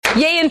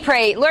Yay and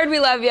pray. Lord, we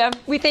love you.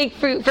 We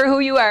thank you for who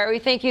you are. We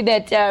thank you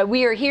that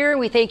we are here.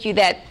 We thank you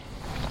that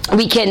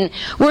we can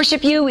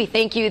worship you. We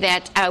thank you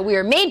that we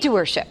are made to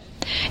worship.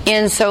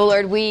 And so,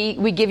 Lord,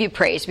 we give you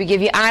praise. We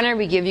give you honor.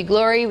 We give you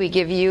glory. We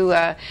give you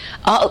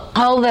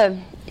all the...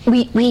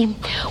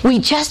 We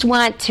just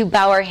want to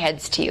bow our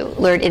heads to you,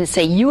 Lord, and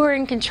say you are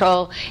in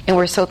control, and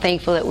we're so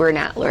thankful that we're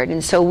not, Lord.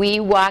 And so we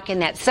walk in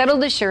that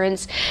settled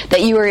assurance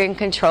that you are in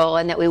control,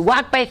 and that we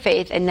walk by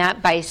faith and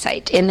not by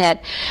sight. And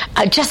that,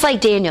 just like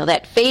Daniel,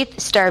 that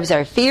faith starves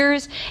our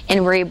fears,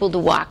 and we're able to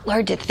walk,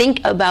 Lord, to think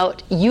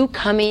about you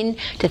coming,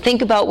 to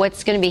think about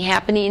what's going to be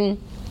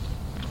happening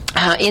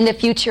in the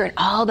future, and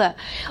all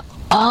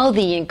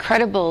the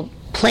incredible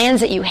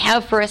plans that you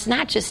have for us,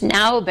 not just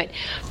now, but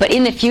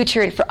in the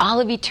future and for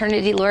all of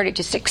eternity, Lord. It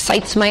just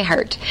excites my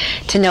heart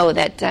to know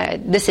that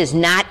this is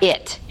not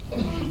it.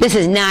 This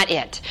is not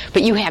it.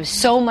 But you have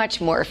so much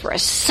more for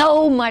us.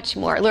 So much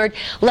more. Lord,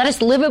 let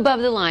us live above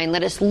the line.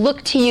 Let us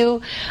look to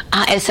you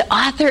as the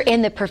author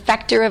and the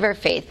perfecter of our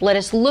faith. Let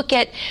us look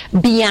at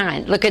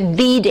beyond. Look at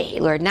the day,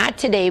 Lord. Not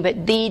today,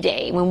 but the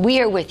day when we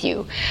are with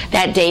you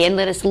that day. And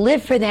let us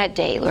live for that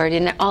day, Lord,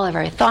 in all of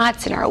our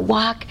thoughts and our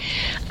walk.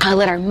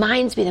 Let our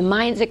minds be the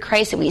minds of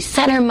Christ, and we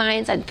set our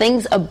minds on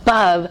things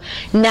above,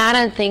 not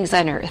on things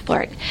on earth,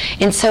 Lord.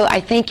 And so I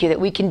thank you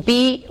that we can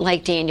be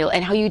like Daniel,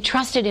 and how you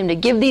trusted him to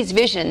give these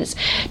visions,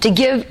 to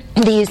give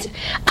these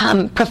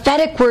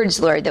prophetic words,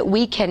 Lord, that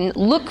we can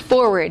look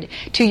forward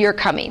to your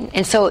coming.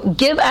 And so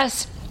give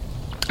us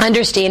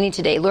understanding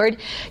today, Lord.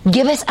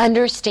 Give us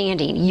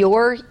understanding,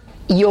 your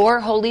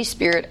Holy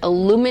Spirit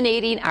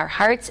illuminating our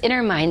hearts and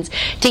our minds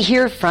to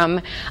hear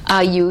from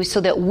you, so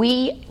that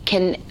we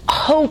can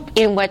hope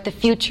in what the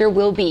future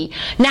will be.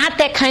 Not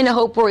that kind of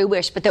hope where we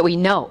wish, but that we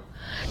know.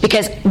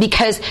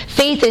 Because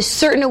faith is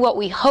certain of what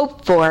we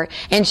hope for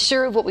and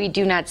sure of what we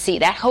do not see.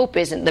 That hope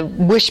isn't the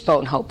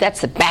wishbone hope.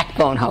 That's the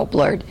backbone hope,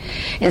 Lord.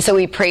 And so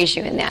we praise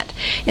you in that.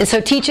 And so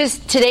teach us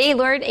today,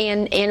 Lord,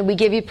 and we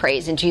give you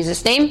praise. In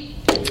Jesus' name,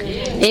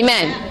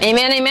 amen.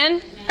 Amen,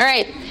 amen. All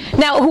right.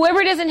 Now,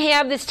 whoever doesn't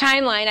have this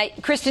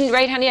timeline, Kristen,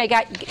 right, honey? I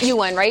got you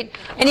one, right?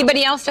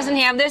 Anybody else doesn't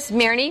have this?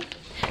 Marini?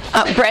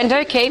 Brenda,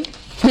 okay.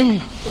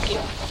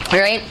 All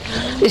right.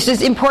 This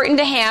is important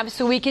to have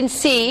so we can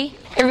see.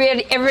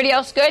 Everybody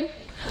else good?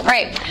 All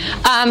right.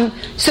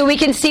 So we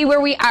can see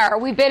where we are.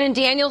 We've been in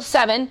Daniel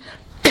 7.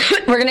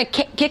 We're going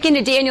to kick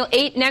into Daniel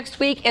 8 next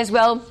week as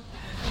well.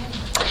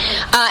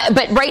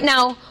 But right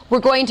now,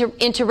 we're going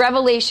into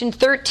Revelation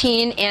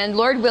 13 and,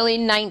 Lord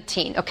willing,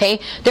 19.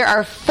 Okay? There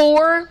are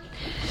four.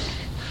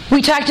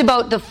 We talked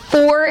about the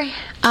four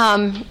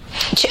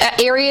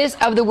areas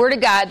of the Word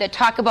of God that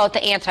talk about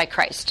the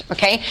Antichrist.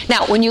 Okay?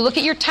 Now, when you look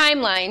at your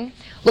timeline,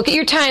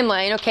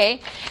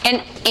 okay?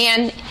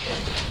 And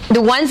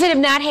the ones that have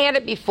not had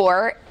it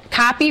before,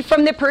 copy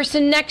from the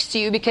person next to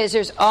you, because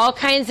there's all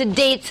kinds of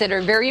dates that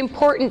are very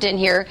important in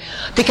here.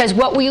 Because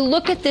what we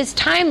look at this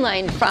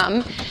timeline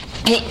from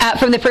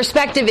the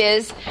perspective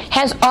is,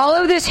 has all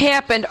of this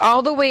happened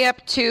all the way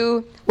up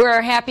to where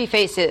our happy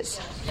face is?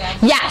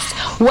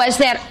 Yes. Was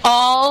that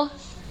all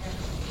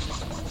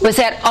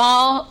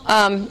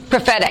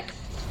prophetic?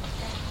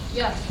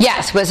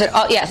 Yes. Was it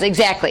all? Yes,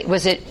 exactly.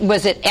 Was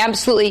it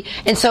absolutely?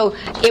 And so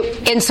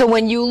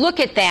when you look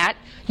at that,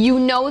 you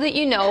know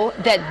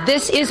that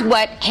this is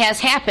what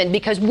has happened,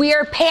 because we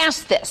are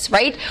past this,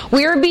 right?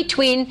 We are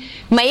between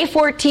May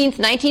 14th,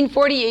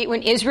 1948,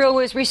 when Israel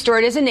was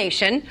restored as a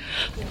nation,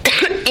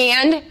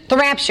 and the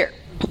rapture.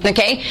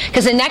 Okay?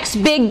 Because the next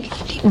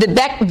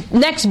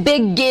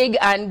big gig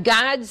on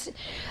God's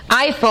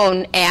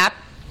iPhone app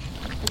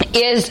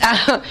is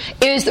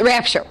the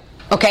rapture.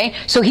 Okay?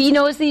 So he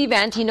knows the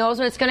event. He knows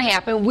when it's going to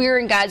happen. We're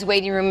in God's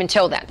waiting room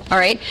until then. All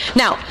right?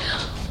 Now,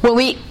 when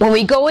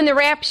we go in the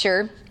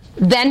rapture,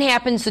 then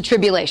happens the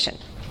tribulation.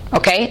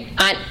 Okay?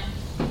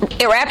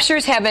 Rapture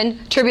is heaven.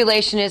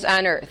 Tribulation is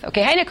on earth.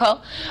 Okay? Hi, Nicole.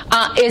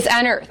 Is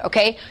on earth.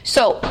 Okay?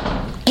 So,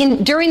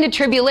 during the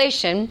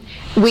tribulation,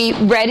 we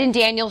read in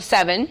Daniel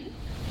 7,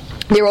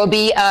 there will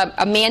be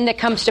a man that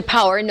comes to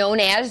power known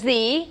as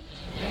the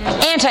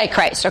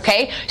Antichrist.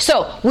 Okay?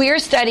 So, we are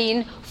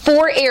studying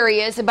four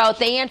areas about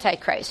the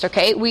Antichrist.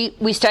 Okay?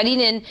 We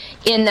studied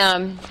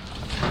in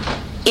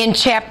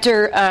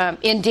chapter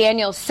in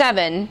Daniel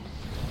 7.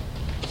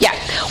 Yeah,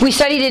 we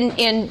studied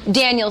in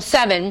Daniel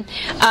 7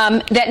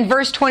 that in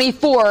verse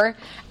 24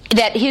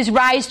 that his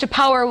rise to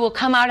power will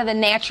come out of the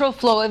natural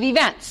flow of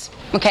events.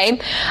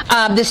 Okay,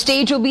 the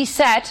stage will be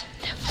set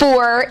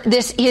for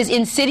his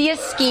insidious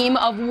scheme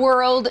of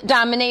world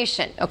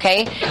domination.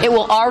 Okay, it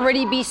will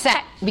already be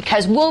set,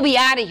 because we'll be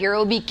out of here. It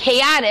will be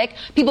chaotic.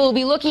 People will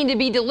be looking to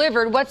be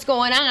delivered. What's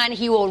going on?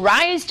 He will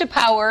rise to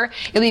power.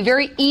 It'll be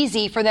very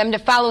easy for them to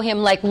follow him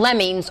like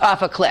lemmings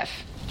off a cliff.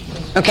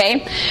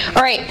 Okay?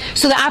 All right.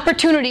 So the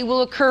opportunity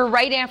will occur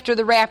right after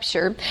the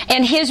rapture,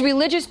 and his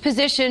religious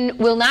position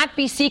will not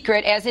be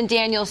secret, as in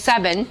Daniel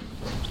 7.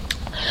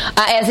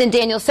 As in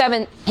Daniel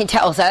 7, he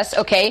tells us,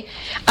 okay,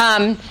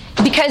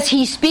 because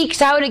he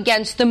speaks out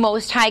against the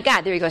Most High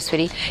God. There you go,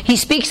 sweetie. He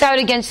speaks out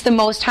against the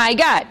Most High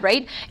God,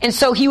 right? And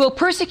so he will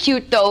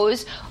persecute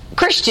those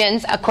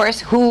Christians, of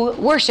course, who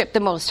worship the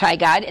Most High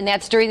God, and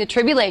that's during the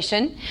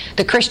tribulation.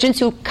 The Christians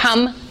who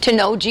come to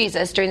know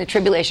Jesus during the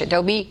tribulation.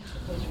 There'll be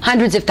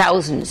hundreds of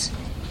thousands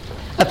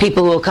of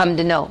people who will come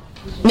to know.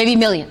 Maybe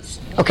millions,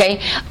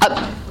 okay?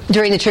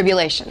 During the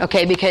tribulation,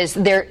 okay? Because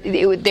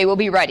they will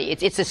be ready.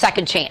 It's a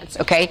second chance,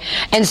 okay?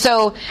 And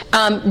so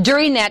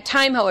during that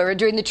time, however,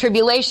 during the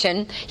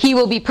tribulation, he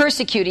will be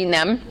persecuting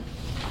them.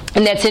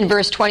 And that's in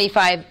verse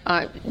 25,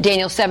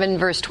 Daniel 7,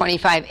 verse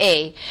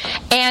 25a.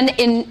 And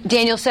in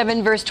Daniel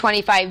 7, verse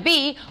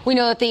 25b, we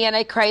know that the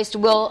Antichrist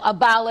will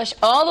abolish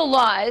all the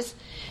laws,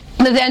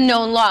 the then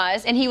known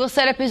laws, and he will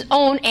set up his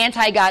own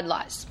anti-God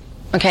laws.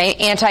 Okay,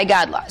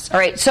 anti-God laws. All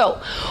right,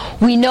 so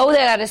we know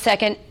that out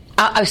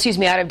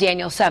of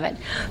Daniel 7.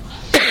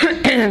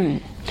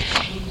 Then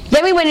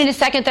we went into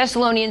 2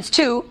 Thessalonians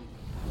 2,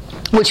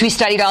 which we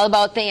studied all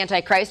about the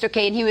Antichrist,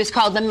 okay, and he was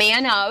called the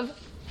man of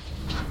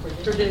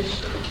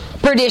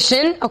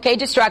perdition, okay,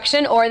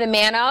 destruction, or the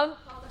man of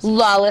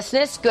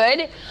lawlessness,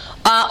 good,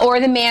 or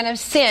the man of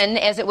sin,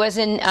 as it was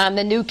in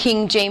the New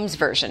King James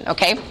Version,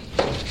 okay?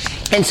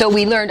 And so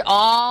we learned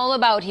all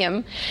about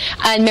him.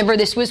 And remember,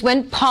 this was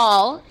when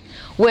Paul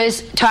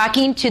was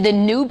talking to the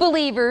new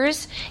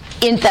believers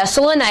in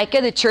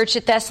Thessalonica, the church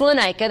at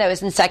Thessalonica. That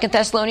was in 2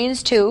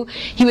 Thessalonians 2.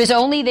 He was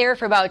only there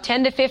for about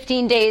 10 to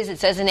 15 days, it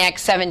says in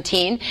Acts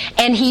 17,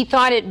 and he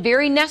thought it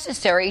very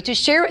necessary to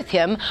share with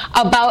them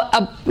about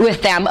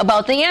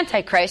the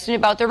Antichrist and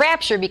about the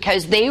rapture,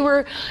 because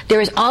there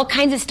was all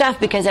kinds of stuff,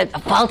 because a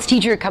false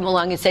teacher had come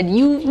along and said,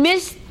 "You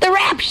missed the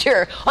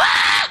rapture."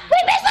 We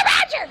missed the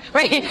rapture!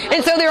 Right?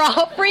 And so they're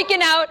all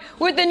freaking out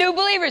with the new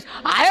believers.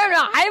 I don't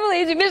know. I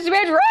believe we missed the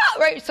rapture.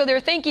 Right? So they're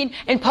thinking,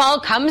 and Paul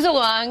comes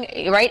along,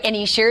 right, and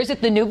he shares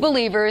with the new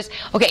believers,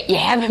 okay, you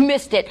haven't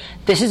missed it.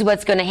 This is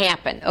what's going to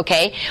happen,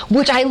 okay?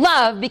 Which I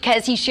love,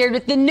 because he shared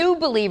with the new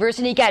believers,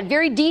 and he got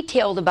very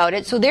detailed about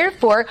it. So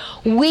therefore,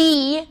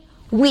 we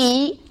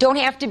don't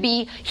have to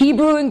be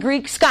Hebrew and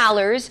Greek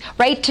scholars,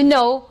 right, to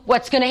know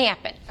what's going to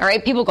happen. All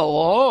right? People go,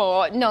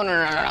 oh,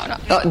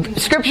 no.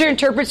 Scripture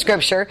interprets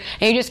Scripture,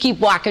 and you just keep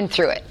walking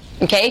through it.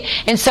 Okay?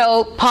 And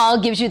so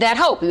Paul gives you that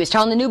hope. He was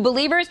telling the new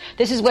believers,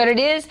 this is what it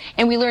is,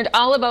 and we learned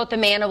all about the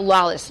man of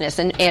lawlessness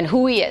and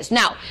who he is.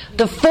 Now,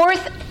 the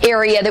fourth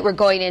area that we're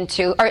going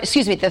into,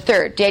 the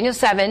third, Daniel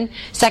 7,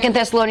 2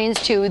 Thessalonians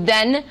 2,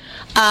 then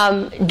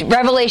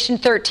Revelation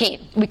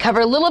 13. We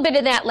covered a little bit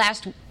of that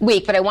last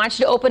week, but I want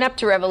you to open up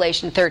to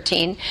Revelation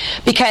 13,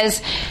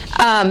 because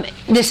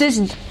this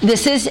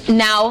is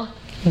now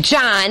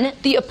John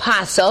the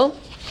Apostle,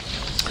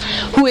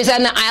 who is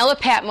on the Isle of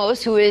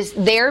Patmos, who is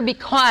there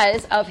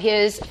because of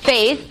his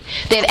faith.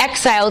 They've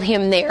exiled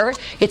him there.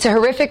 It's a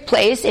horrific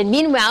place. And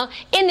meanwhile,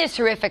 in this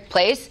horrific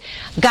place,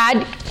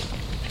 God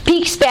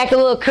peeks back a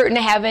little curtain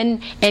of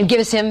heaven and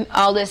gives him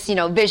all this,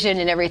 vision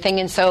and everything.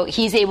 And so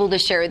he's able to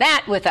share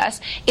that with us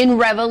in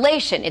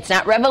Revelation. It's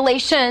not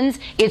Revelations.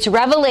 It's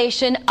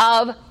revelation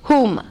of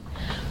whom?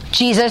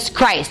 Jesus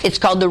Christ. It's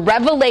called the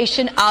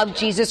revelation of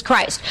Jesus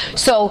Christ.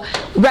 So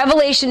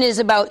Revelation is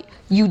about,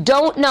 you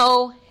don't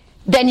know,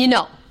 then you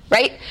know,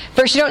 right?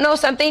 First you don't know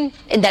something,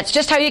 and that's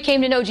just how you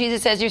came to know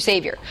Jesus as your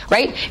Savior,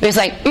 right? It was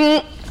like,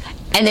 and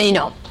then you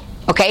know,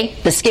 okay?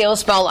 The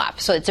scales fall off.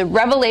 So it's a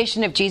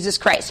revelation of Jesus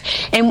Christ.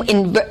 And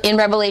in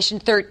Revelation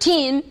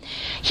 13,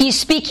 he's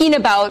speaking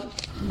about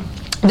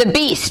the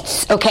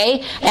beasts,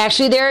 okay?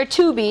 Actually, there are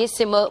two beasts,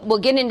 and we'll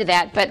get into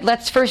that, but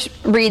let's first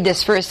read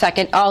this for a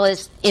second. All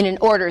is in an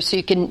order so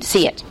you can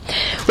see it.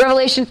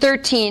 Revelation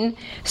 13,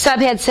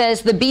 subhead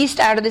says, the beast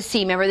out of the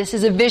sea. Remember, this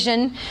is a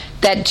vision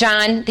that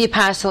John the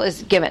Apostle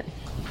is given.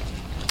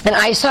 And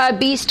I saw a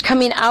beast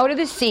coming out of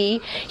the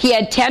sea. He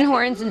had 10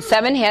 horns and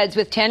 7 heads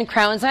with 10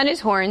 crowns on his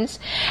horns,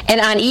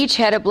 and on each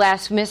head a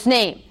blasphemous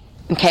name.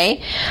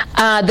 Okay?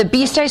 The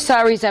beast I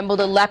saw resembled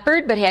a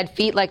leopard, but had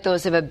feet like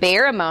those of a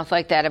bear, a mouth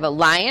like that of a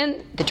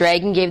lion. The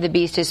dragon gave the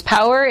beast his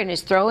power and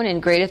his throne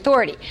and great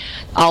authority.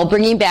 All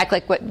bringing back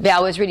like what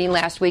Val was reading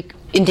last week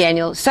in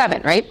Daniel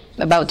 7, right?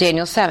 About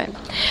Daniel 7.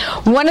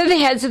 One of the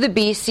heads of the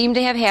beast seemed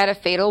to have had a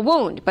fatal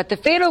wound, but the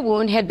fatal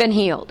wound had been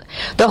healed.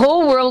 The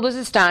whole world was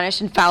astonished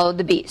and followed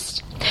the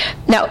beast.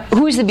 Now,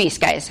 who's the beast,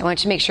 guys? I want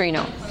you to make sure you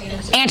know.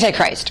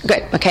 Antichrist.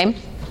 Good, okay?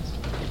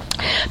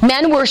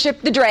 Men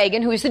worship the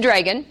dragon. Who's the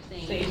dragon?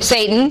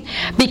 Satan,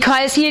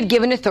 because he had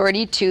given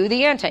authority to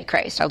the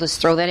Antichrist. I'll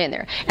just throw that in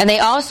there. And they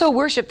also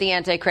worship the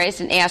Antichrist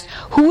and asked,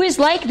 who is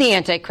like the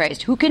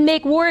Antichrist? Who can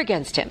make war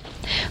against him?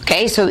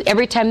 Okay, so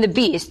every time the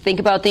beast, think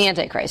about the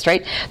Antichrist,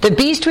 right? The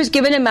beast was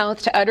given a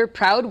mouth to utter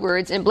proud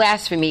words and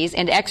blasphemies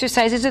and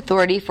exercise his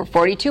authority for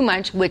 42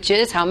 months, which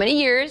is how many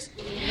years?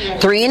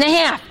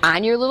 3.5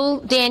 on your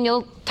little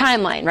Daniel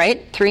timeline,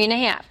 right?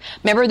 3.5.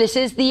 Remember, this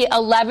is the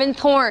 11th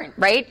horn,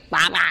 right?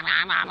 Blah, blah,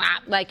 blah, blah, blah,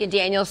 like in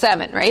Daniel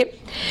 7, right?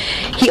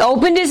 He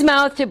opened his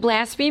mouth to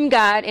blaspheme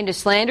God and to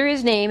slander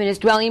his name and his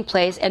dwelling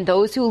place and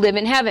those who live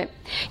in heaven.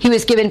 He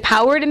was given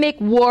power to make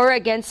war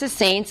against the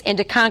saints and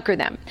to conquer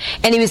them.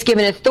 And he was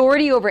given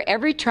authority over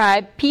every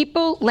tribe,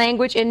 people,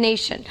 language, and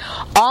nation.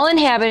 All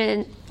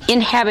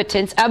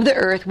inhabitants of the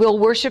earth will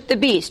worship the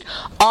beast.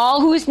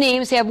 All whose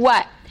names have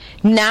what?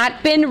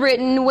 not been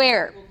written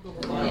where?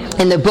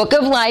 In the book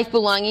of life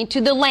belonging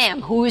to the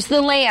Lamb. Who is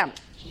the Lamb?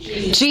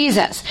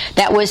 Jesus,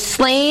 that was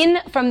slain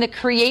from the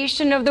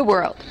creation of the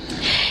world.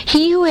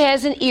 He who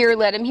has an ear,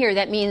 let him hear.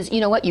 That means,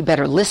 you know what? You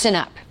better listen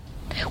up.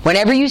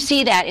 Whenever you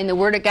see that in the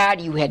Word of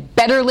God, you had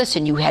better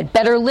listen. You had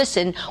better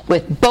listen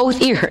with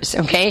both ears,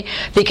 okay?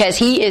 Because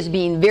he is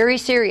being very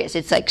serious.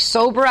 It's like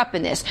sober up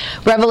in this.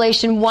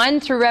 Revelation 1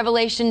 through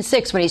Revelation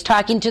 6, when he's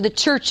talking to the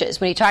churches,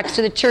 when he talks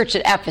to the church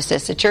at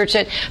Ephesus, the church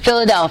at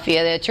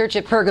Philadelphia, the church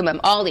at Pergamum,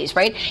 all these,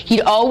 right?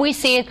 He'd always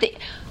say it,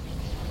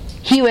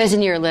 he who has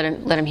an ear, let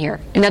him hear.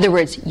 In other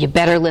words, you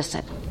better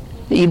listen.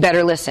 You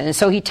better listen. And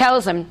so he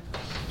tells them,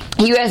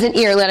 he who has an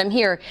ear, let him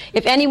hear.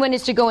 If anyone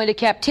is to go into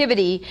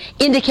captivity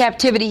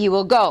he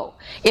will go.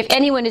 If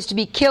anyone is to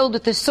be killed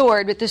with the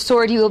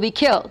sword he will be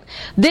killed.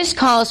 This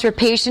calls for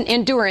patient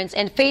endurance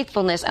and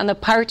faithfulness on the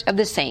part of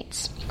the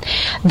saints.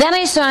 Then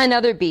I saw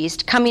another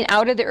beast coming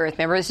out of the earth.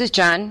 Remember, this is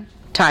John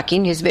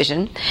talking, his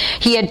vision.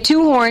 He had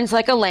 2 horns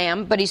like a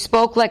lamb, but he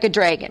spoke like a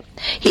dragon.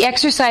 He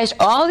exercised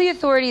all the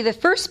authority of the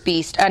first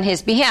beast on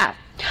his behalf,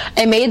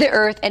 and made the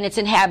earth and its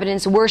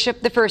inhabitants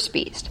worship the first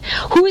beast,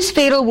 whose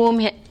fatal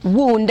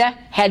wound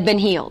had been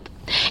healed.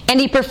 And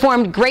he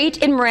performed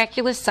great and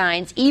miraculous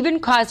signs, even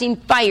causing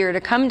fire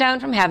to come down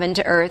from heaven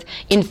to earth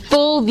in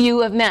full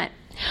view of men.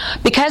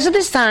 Because of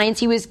the signs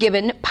he was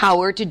given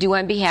power to do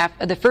on behalf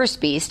of the first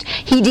beast,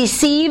 he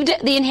deceived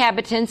the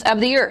inhabitants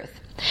of the earth.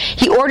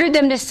 He ordered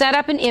them to set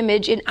up an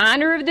image in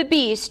honor of the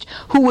beast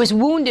who was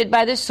wounded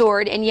by the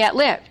sword and yet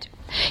lived.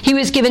 He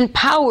was given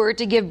power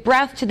to give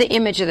breath to the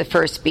image of the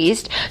first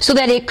beast, so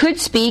that it could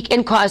speak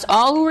and cause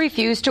all who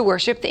refused to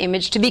worship the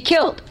image to be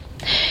killed.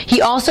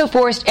 He also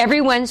forced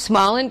everyone,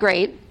 small and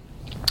great,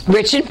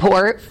 rich and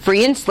poor,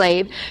 free and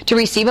slave, to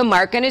receive a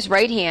mark on his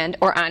right hand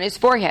or on his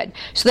forehead,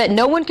 so that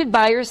no one could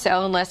buy or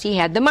sell unless he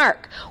had the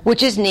mark,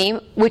 which is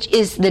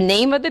the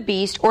name of the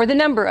beast or the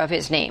number of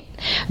his name.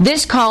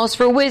 This calls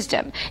for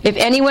wisdom. If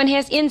anyone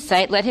has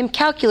insight, let him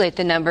calculate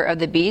the number of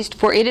the beast,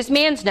 for it is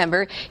man's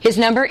number. His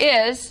number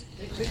is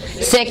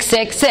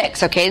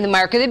 666, okay, the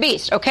mark of the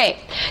beast. Okay,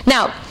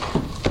 now,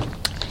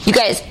 you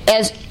guys,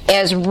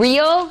 as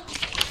real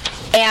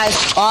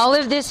as all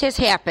of this has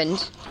happened,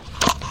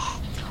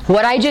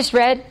 what I just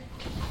read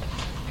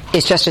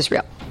is just as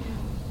real.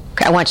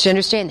 Okay, I want you to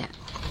understand that.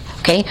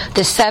 Okay,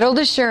 the settled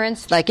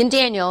assurance, like in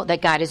Daniel,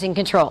 that God is in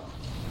control.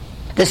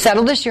 The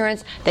settled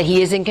assurance that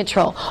he is in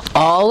control.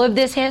 All of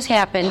this has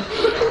happened.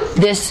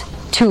 This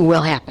too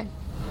will happen.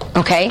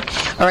 Okay?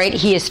 All right?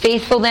 He is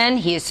faithful then.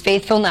 He is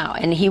faithful now.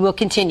 And he will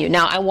continue.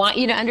 Now, I want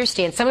you to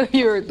understand. Some of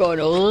you are going,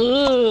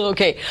 oh,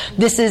 okay.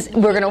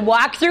 We're going to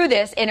walk through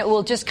this and it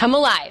will just come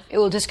alive. It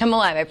will just come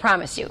alive. I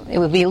promise you. It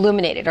will be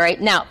illuminated. All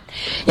right? Now,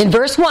 in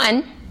verse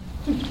 1,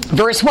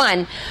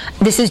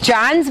 this is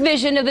John's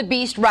vision of the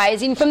beast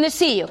rising from the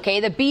sea, okay?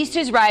 The beast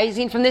is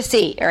rising from the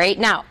sea, all right?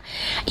 Now,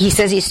 he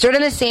says he stood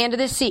on the sand of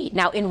the sea.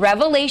 Now, in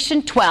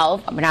Revelation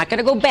 12, I'm not going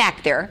to go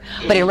back there,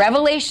 but in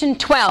Revelation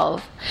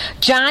 12,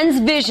 John's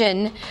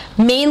vision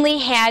mainly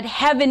had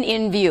heaven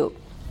in view,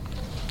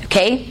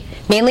 okay?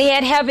 Mainly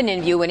had heaven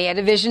in view when he had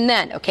a vision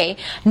then, okay?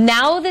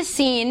 Now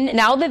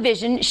the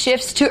vision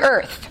shifts to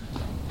earth.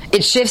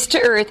 It shifts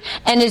to earth,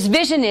 and his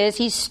vision is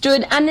he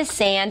stood on the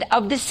sand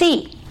of the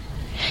sea.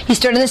 He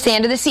stood on the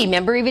sand of the sea.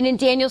 Remember, even in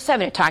Daniel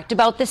 7, it talked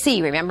about the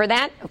sea. Remember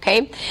that?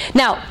 Okay?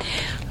 Now,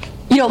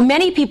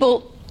 many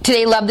people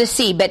today love the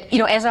sea, but,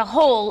 as a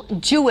whole,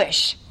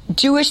 Jewish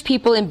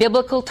people in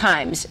biblical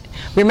times,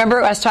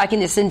 remember I was talking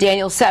this in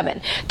Daniel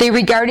 7, they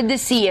regarded the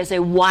sea as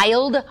a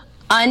wild,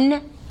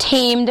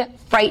 untamed,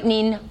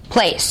 frightening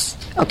place.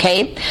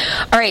 Okay?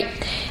 All right.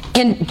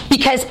 And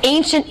because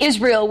ancient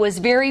Israel was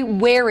very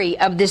wary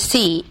of the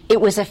sea, it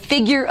was a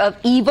figure of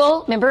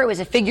evil. Remember, it was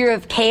a figure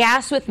of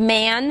chaos with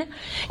man.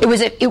 It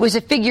was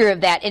a figure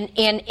of that,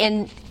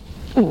 and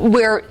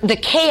where the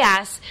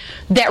chaos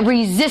that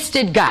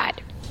resisted God.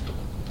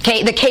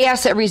 Okay, the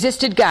chaos that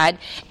resisted God,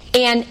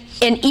 and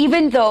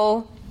even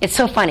though it's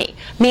so funny,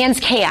 man's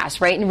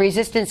chaos, right, and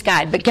resistance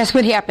God. But guess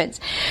what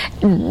happens?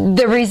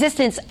 The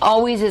resistance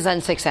always is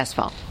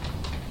unsuccessful.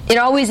 It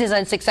always is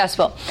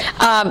unsuccessful.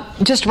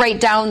 Just write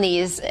down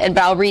these, and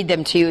I'll read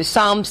them to you.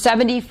 Psalm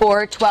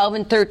 74, 12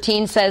 and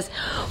 13 says,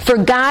 "For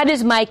God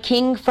is my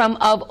king from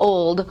of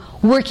old,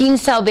 working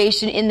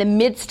salvation in the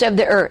midst of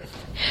the earth.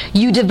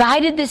 You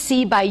divided the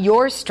sea by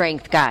your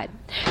strength, God.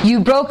 You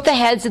broke the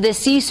heads of the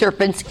sea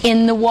serpents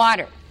in the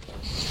water."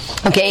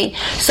 Okay?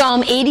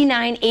 Psalm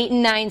 89, 8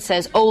 and 9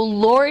 says, "O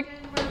Lord..."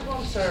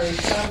 I'm sorry,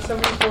 Psalm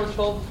 74,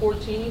 12 and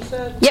 14 you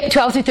said? Yep,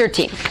 12 through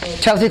 13.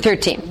 12 through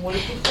 13. What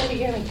did you say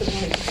again?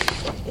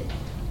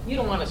 You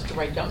don't want us to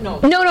write down?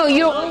 No, you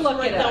don't.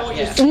 Look it up.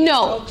 Yeah.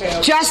 No, okay.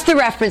 Just the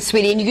reference,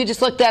 sweetie, and you can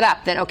just look that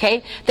up then,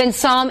 okay? Then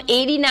Psalm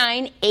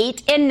 89,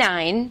 8 and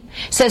 9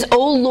 says,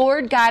 "O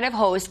Lord God of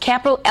hosts,"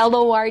 capital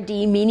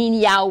L-O-R-D, meaning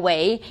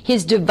Yahweh,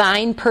 his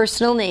divine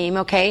personal name,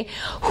 okay?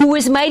 "Who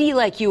is mighty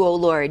like you, O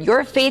Lord?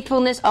 Your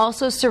faithfulness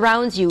also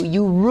surrounds you.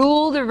 You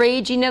rule the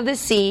raging of the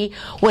sea.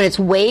 When its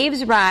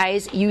waves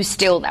rise, you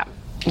still them."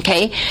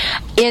 Okay?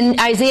 In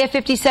Isaiah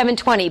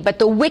 57:20, but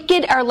the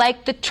wicked are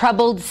like the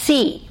troubled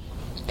sea,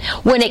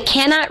 when it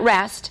cannot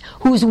rest,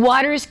 whose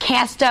waters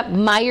cast up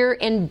mire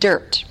and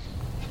dirt.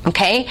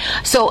 Okay?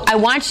 So I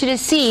want you to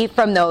see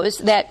from those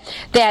that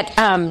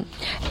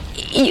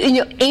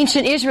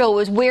ancient Israel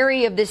was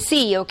wary of the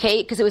sea,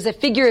 okay? Because it was a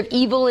figure of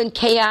evil and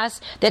chaos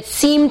that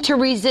seemed to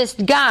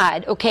resist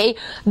God, okay?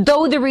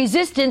 Though the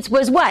resistance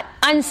was what?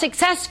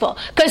 Unsuccessful.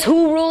 Because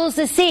who rules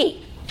the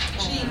sea?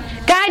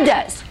 God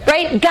does,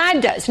 right?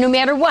 God does, no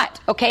matter what,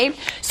 okay?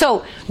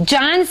 So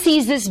John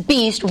sees this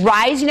beast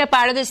rising up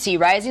out of the sea,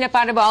 rising up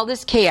out of all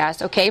this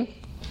chaos, okay?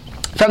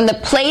 From the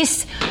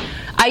place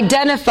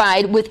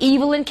identified with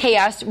evil and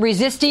chaos,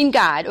 resisting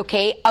God,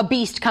 okay, a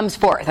beast comes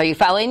forth. Are you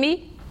following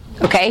me?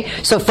 Okay,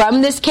 so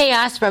from this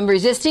chaos, from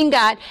resisting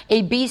God,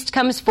 a beast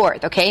comes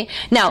forth, okay?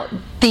 Now,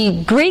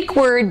 the Greek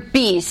word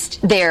beast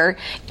there,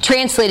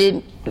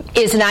 translated,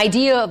 is an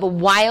idea of a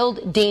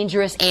wild,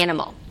 dangerous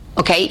animal,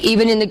 okay,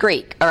 even in the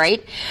Greek, all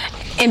right?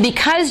 And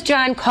because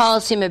John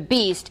calls him a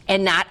beast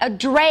and not a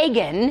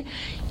dragon,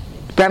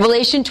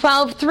 Revelation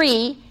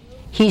 12:3,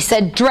 he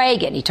said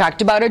dragon. He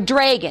talked about a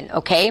dragon,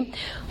 okay?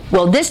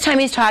 Well, this time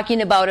he's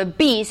talking about a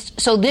beast,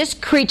 so this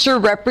creature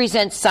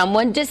represents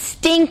someone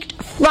distinct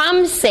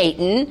from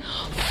Satan,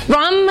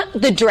 from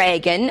the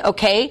dragon,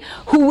 okay,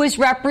 who was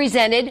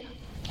represented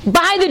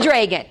by the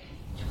dragon,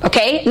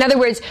 okay? In other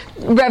words,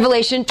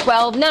 Revelation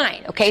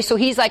 12:9, okay? So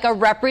he's like a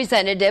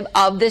representative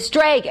of this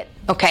dragon,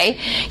 okay?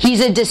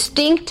 He's a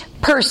distinct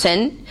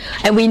person,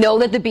 and we know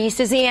that the beast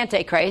is the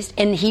Antichrist,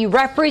 and he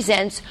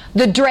represents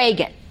the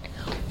dragon,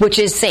 which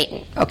is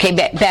Satan, okay,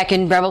 back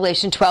in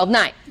Revelation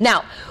 12:9.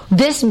 Now,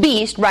 this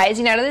beast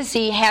rising out of the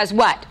sea has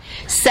what?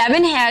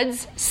 7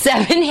 heads,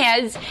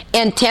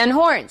 and 10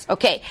 horns.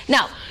 Okay,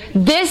 now,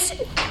 this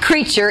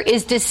creature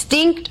is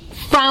distinct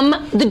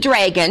from the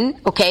dragon,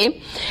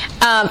 okay,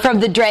 from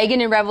the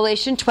dragon in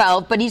Revelation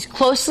 12, but he's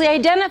closely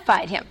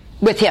identified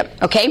with him,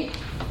 okay?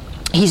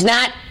 He's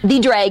not the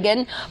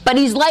dragon, but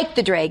he's like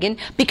the dragon,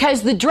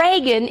 because the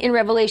dragon in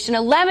Revelation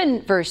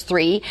 11, verse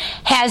 3,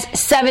 has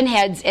 7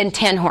 heads and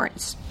 10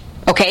 horns.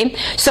 Okay?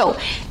 So,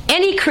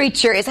 any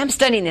creature, as I'm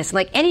studying this,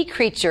 like any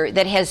creature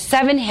that has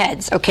 7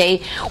 heads,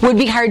 okay, would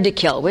be hard to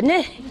kill, wouldn't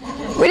it?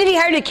 Would it be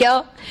hard to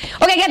kill?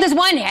 Okay, I got this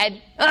 1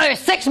 head. Oh, there's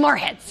 6 more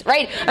heads,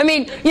 right? I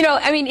mean,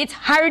 it's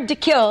hard to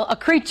kill a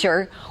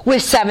creature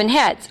with 7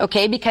 heads,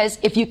 okay? Because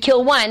if you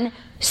kill 1,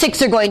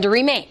 6 are going to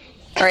remain.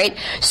 All right.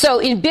 So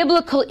in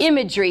biblical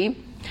imagery,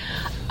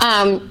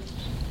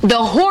 the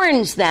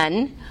horns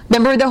then,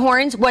 remember the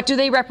horns? What do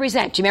they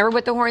represent? Do you remember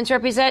what the horns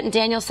represent in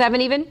Daniel 7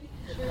 even?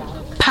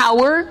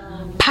 Power,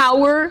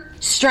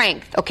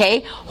 strength,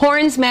 okay?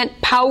 Horns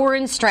meant power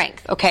and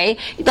strength, okay?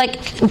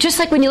 Just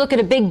like when you look at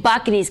a big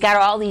buck and he's got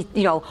all these,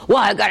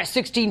 I've got a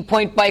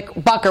 16-point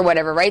buck or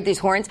whatever, right? These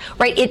horns,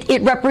 right?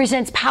 It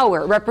represents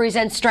power,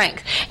 represents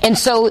strength. And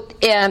so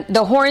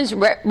the horns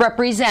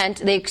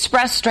they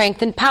express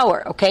strength and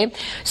power, okay?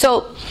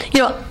 So,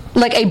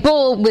 like a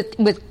bull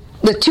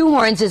with 2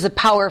 horns is a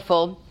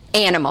powerful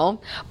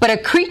animal, but a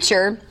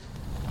creature,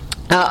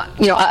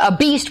 a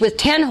beast with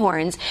 10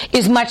 horns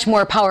is much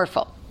more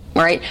powerful.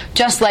 All right,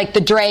 just like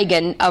the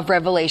dragon of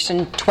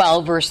Revelation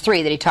 12, verse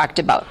 3 that he talked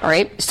about. All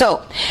right,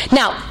 so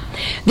now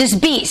this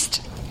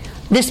beast,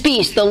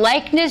 the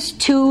likeness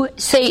to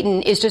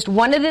Satan is just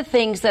one of the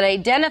things that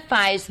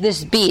identifies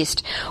this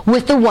beast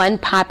with the one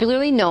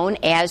popularly known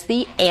as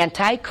the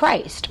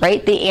Antichrist,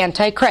 right? The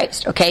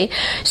Antichrist, okay?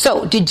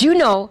 So, did you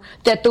know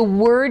that the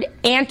word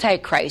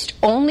Antichrist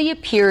only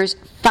appears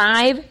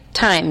 5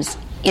 times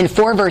in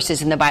 4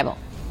 verses in the Bible?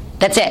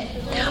 That's it.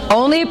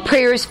 Only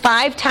appears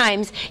 5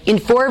 times in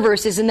 4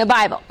 verses in the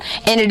Bible.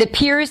 And it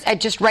appears, I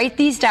just write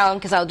these down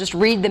because I'll just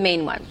read the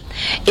main one.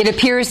 It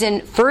appears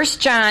in 1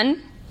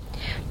 John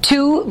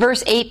 2,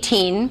 verse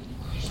 18,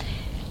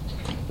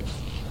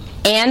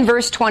 and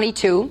verse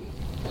 22.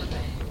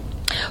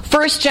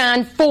 1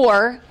 John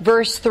 4,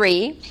 verse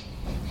 3.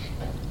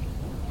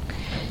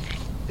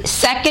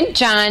 2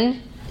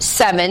 John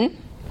 7.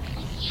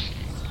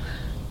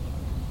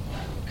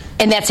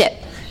 And that's it.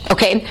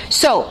 Okay?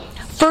 So,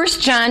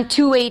 1 John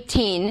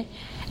 2:18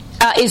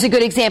 is a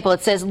good example.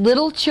 It says,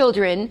 "Little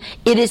children,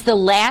 it is the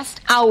last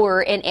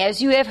hour, and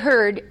as you have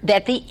heard,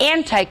 that the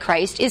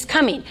Antichrist is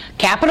coming."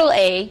 Capital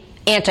A,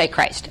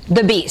 Antichrist,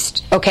 the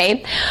beast.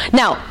 Okay?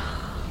 Now,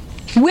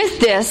 with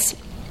this,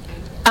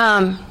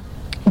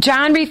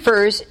 John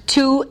refers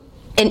to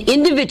an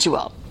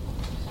individual.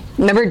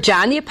 Remember,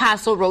 John the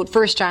Apostle wrote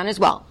 1 John as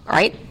well, all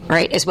right? All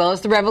right, as well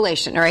as the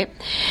Revelation, all right?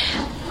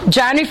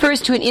 John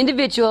refers to an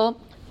individual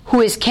who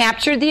has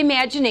captured the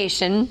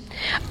imagination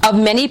of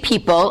many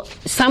people,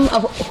 some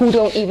of who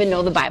don't even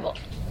know the Bible.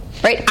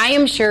 Right? I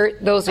am sure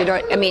those who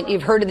don't,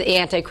 you've heard of the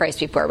Antichrist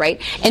before,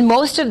 right? And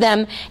most of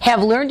them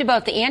have learned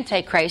about the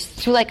Antichrist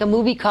through like a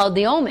movie called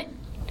The Omen.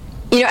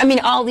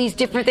 All these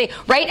different things,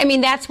 right?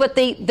 That's what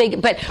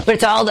but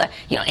it's all the,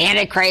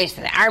 Antichrist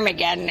and the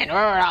Armageddon and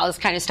all this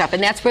kind of stuff.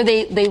 And that's where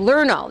they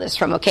learn all this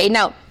from, okay?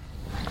 Now,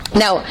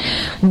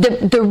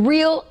 the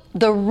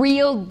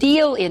real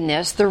deal in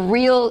this, the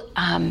real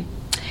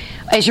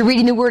as you're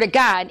reading the Word of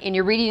God and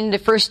you're reading into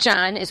 1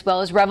 John as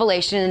well as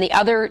Revelation and the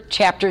other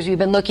chapters we've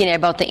been looking at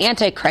about the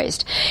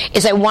Antichrist,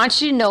 is I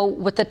want you to know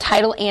what the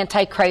title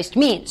Antichrist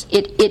means.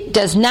 It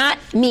does not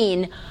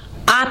mean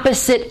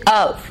opposite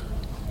of.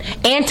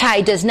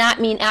 Anti does not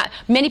mean,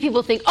 many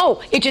people think,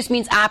 oh, it just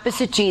means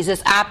opposite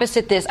Jesus,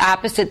 opposite this,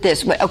 opposite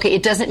this. Okay,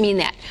 it doesn't mean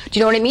that. Do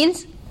you know what it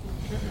means?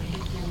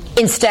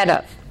 Instead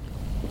of.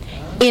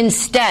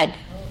 Instead.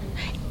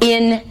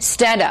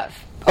 Instead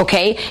of.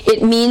 Okay?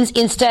 It means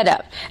instead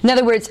of. In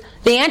other words,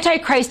 the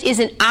Antichrist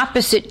isn't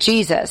opposite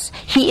Jesus.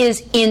 He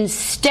is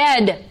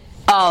instead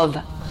of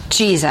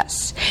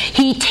Jesus.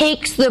 He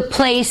takes the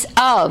place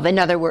of, in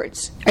other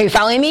words. Are you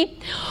following me?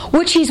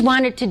 Which he's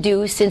wanted to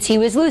do since he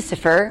was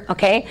Lucifer,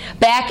 okay?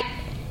 Back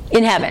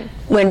in heaven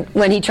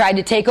when he tried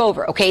to take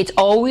over, okay? It's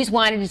always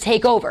wanted to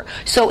take over.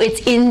 So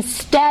it's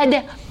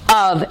instead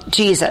of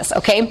Jesus,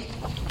 okay?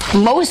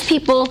 Most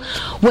people,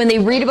 when they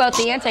read about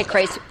the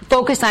Antichrist,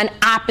 focus on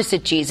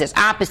opposite Jesus,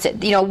 opposite,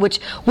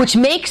 which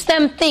makes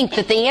them think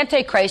that the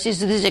Antichrist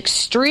is this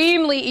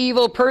extremely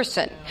evil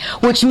person,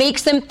 which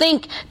makes them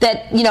think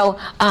that,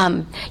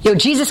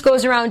 Jesus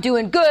goes around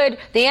doing good,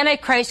 the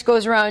Antichrist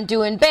goes around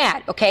doing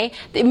bad, okay?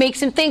 It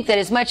makes them think that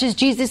as much as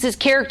Jesus'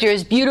 character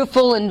is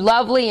beautiful and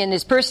lovely and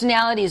his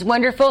personality is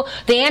wonderful,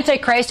 the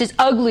Antichrist is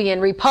ugly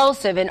and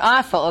repulsive and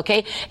awful,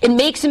 okay? It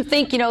makes them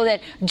think,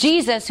 that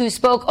Jesus, who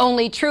spoke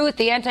only truth,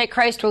 the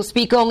Antichrist will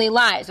speak only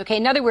lies, okay?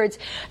 In other words,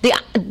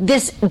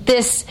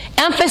 this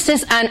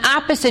emphasis on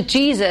opposite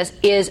Jesus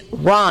is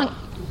wrong.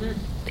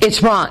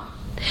 It's wrong.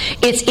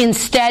 It's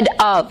instead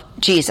of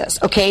Jesus,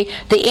 okay?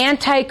 The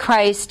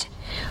Antichrist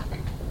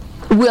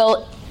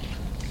will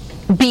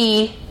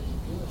be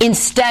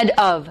instead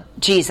of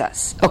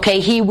Jesus, okay?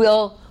 He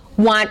will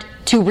want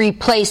to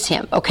replace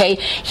him, okay?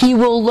 He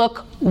will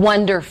look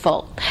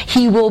wonderful.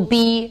 He will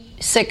be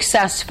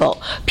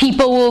successful.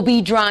 People will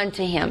be drawn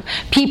to him.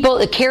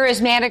 A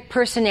charismatic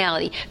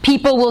personality.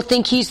 People will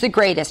think he's the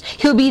greatest.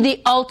 He'll be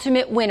the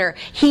ultimate winner.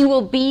 He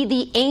will be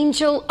the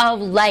angel of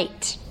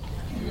light.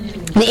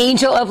 The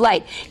angel of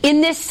light.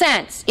 In this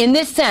sense,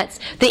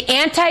 the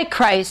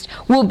Antichrist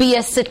will be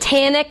a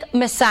satanic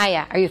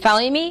Messiah. Are you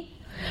following me?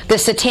 The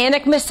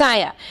satanic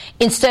Messiah.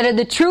 Instead of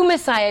the true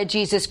Messiah,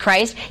 Jesus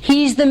Christ,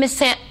 he's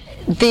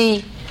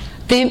the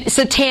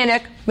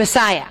satanic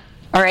Messiah.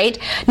 All right?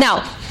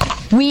 Now,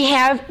 we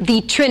have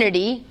the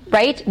Trinity,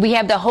 right? We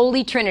have the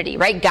Holy Trinity,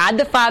 right? God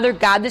the Father,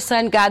 God the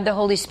Son, God the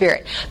Holy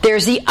Spirit.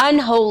 There's the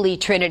unholy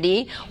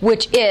Trinity,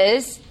 which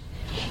is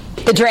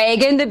the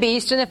dragon, the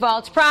beast, and the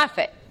false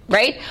prophet,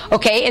 right?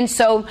 Okay, and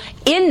so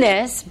in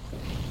this,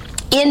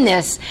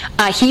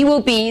 he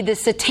will be the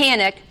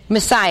satanic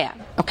Messiah,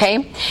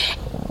 okay?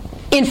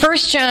 In 1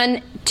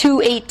 John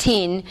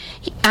 2:18,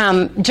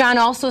 John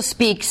also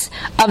speaks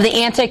of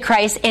the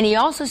Antichrist, and he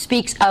also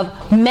speaks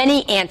of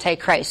many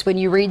Antichrists when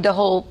you read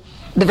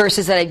the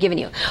verses that I've given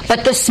you.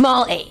 But the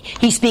small a,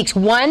 he speaks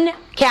one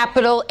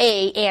capital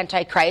A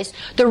Antichrist,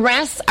 the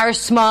rest are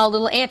small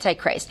little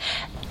Antichrists.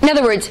 In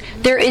other words,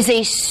 there is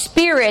a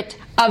spirit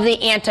of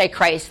the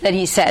Antichrist that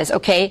he says,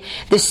 okay?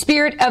 The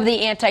spirit of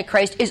the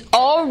Antichrist is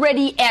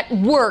already at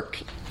work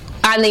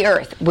on the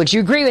earth. Would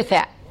you agree with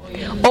that?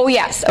 Oh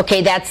yes,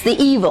 okay, that's the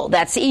evil.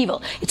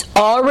 It's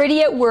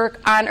already at work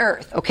on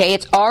earth, okay?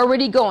 It's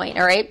already going,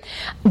 all right?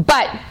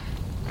 But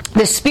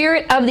the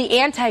spirit of the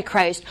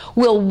Antichrist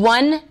will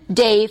one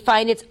day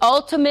find its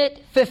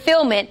ultimate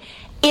fulfillment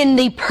in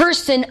the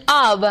person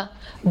of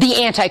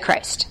the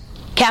Antichrist.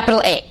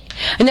 Capital A.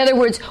 In other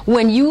words,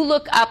 when you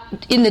look up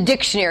in the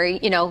dictionary,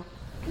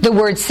 the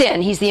word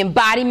sin, he's the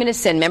embodiment of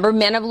sin. Remember,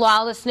 men of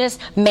lawlessness,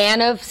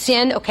 man of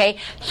sin, okay?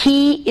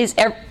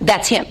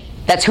 That's him.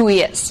 That's who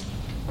he is.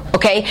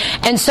 Okay?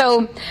 And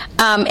so,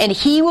 and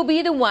he will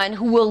be the one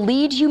who will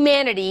lead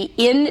humanity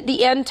in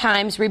the end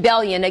times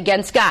rebellion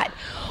against God.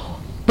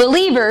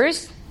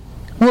 Believers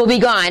will be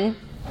gone,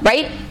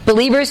 right?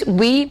 Believers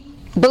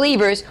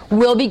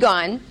will be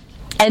gone,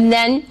 and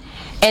then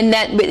in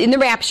the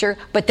rapture,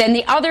 but then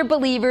the other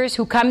believers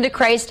who come to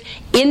Christ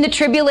in the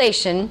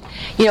tribulation,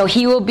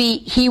 he will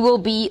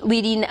be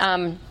leading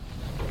an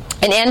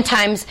end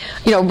times,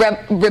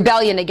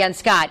 rebellion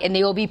against God, and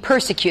they will be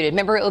persecuted.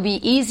 Remember, it will be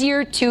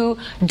easier to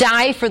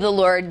die for the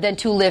Lord than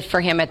to live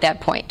for him at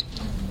that point.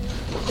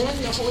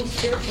 Then the Holy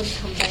Spirit would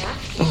come back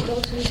to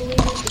those who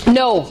believe?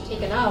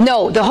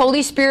 No, the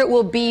Holy Spirit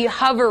will be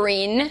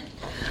hovering.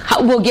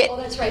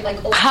 That's right,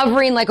 like Old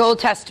hovering like Old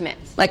Testament.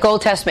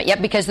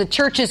 Yep, because the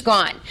church is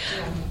gone.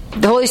 Yeah.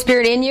 The Holy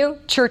Spirit in you,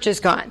 church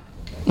is gone.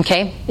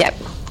 Okay? Yep.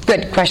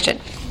 Good question.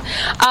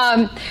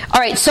 All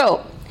right,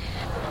 so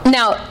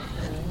now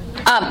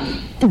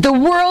the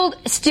world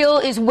still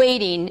is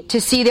waiting to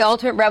see the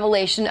ultimate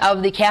revelation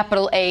of the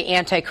capital A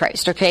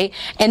Antichrist, okay?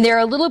 And there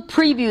are little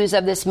previews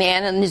of this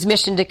man and his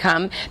mission to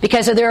come,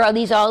 because there are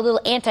these all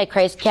little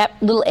Antichrists,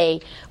 little A,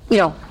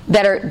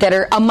 that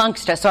are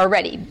amongst us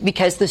already,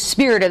 because the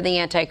spirit of the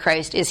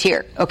Antichrist is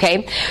here,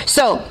 okay?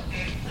 So,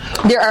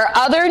 There are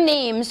other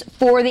names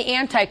for the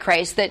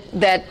Antichrist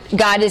that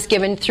God has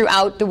given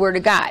throughout the Word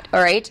of God,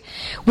 all right?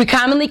 We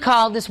commonly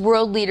call this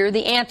world leader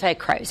the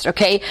Antichrist,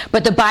 okay?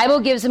 But the Bible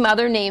gives him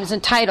other names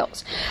and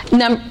titles.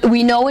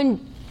 We know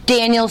in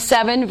Daniel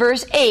 7,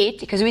 verse 8,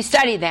 because we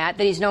studied that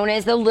he's known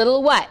as the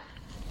little what?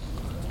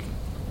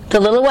 The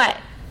little what?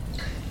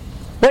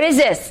 What is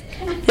this?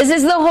 This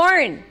is the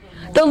horn.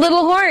 The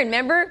little horn,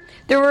 remember?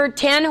 There were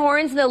 10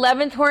 horns, and the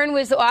 11th horn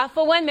was the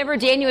awful one. Remember,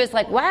 Daniel was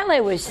like, while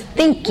I was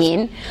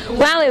thinking,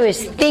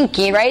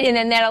 right? And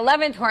then that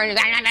 11th horn is,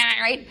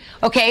 right?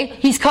 Okay,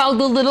 he's called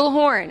the little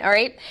horn, all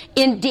right?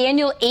 In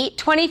Daniel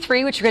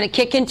 8:23, which we're going to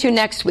kick into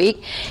next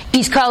week,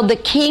 he's called the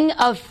king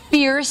of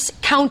fierce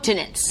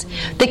countenance.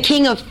 The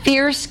king of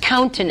fierce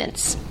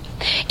countenance.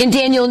 In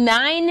Daniel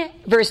 9,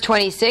 verse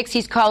 26,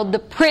 he's called the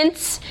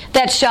prince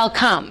that shall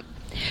come.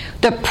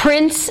 The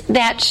prince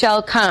that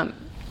shall come.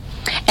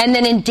 And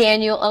then in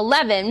Daniel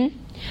 11,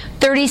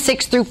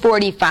 36 through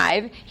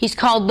 45, he's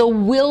called the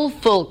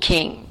willful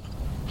king.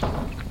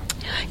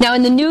 Now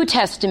in the New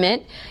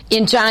Testament,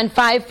 in John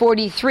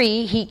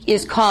 5:43, he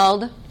is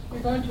called...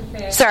 You're going too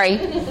fast. Sorry.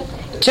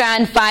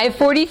 John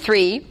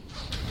 5:43.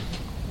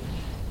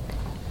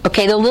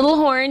 Okay, the little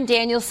horn,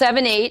 Daniel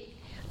 7:8.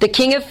 The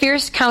king of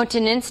fierce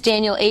countenance,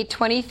 Daniel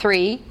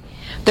 8:23.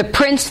 The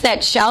prince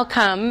that shall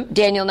come,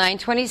 Daniel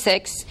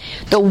 9:26.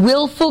 The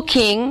willful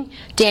king,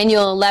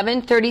 Daniel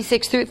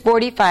 11:36 through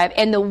 45.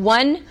 And the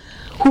one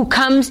who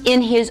comes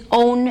in his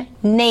own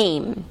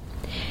name,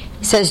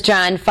 says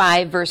John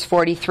 5, verse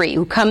 43.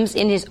 Who comes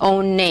in his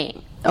own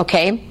name.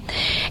 Okay?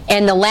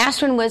 And the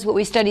last one was what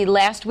we studied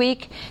last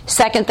week,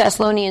 2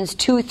 Thessalonians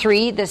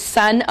 2:3, the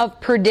son of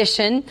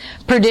perdition.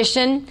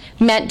 Perdition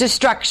meant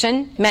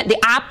destruction, meant the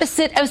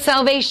opposite of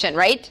salvation,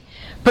 right?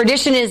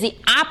 Perdition is the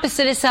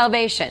opposite of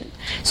salvation.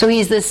 So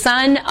he's the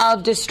son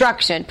of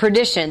destruction,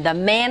 perdition, the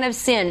man of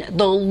sin,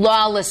 the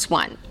lawless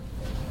one.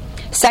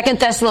 2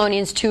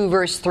 Thessalonians 2,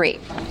 verse 3.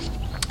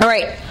 All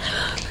right.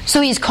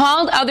 So he's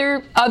called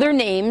other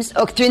names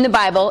through in the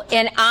Bible,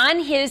 and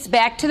on his,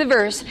 back to the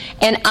verse,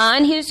 and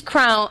on his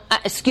crown,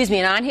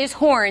 and on his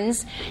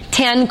horns,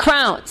 10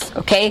 crowns.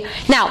 Okay?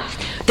 Now,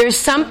 there's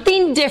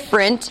something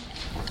different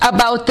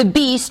about the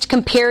beast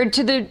compared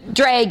to the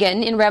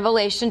dragon in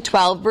Revelation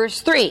 12,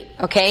 verse 3.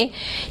 Okay?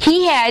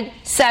 He had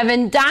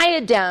 7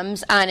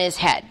 diadems on his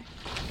head.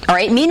 All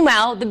right?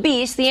 Meanwhile, the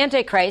beast, the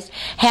Antichrist,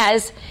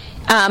 has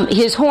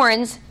his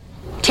horns,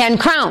 10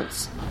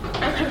 crowns.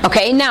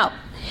 Okay? Now,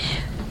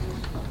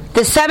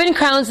 the 7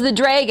 crowns of the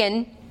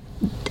dragon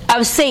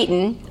of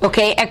Satan,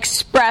 okay,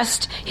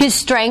 expressed his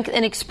strength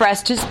and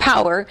expressed his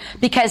power,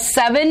 because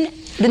 7,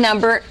 the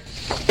number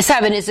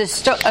 7 is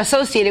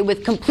associated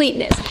with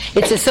completeness.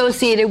 It's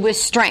associated with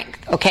strength,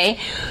 okay?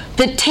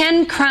 The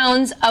 10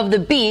 crowns of the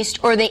beast,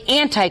 or the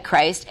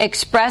Antichrist,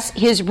 express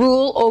his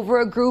rule over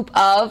a group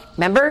of,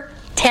 remember,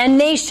 10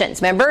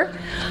 nations. Remember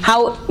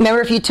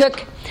if you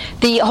took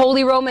the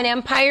Holy Roman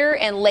Empire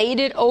and laid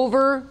it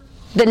over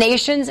the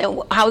nations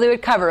and how they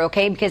would cover,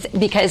 okay?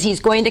 Because he's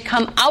going to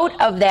come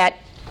out of that.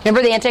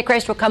 Remember, the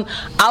Antichrist will come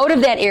out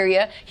of that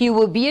area. He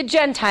will be a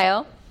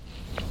Gentile.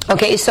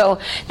 Okay, so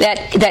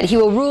that he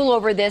will rule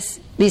over these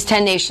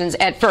 10 nations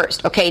at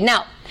first. Okay,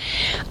 now,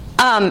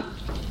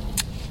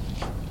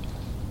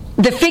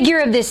 the figure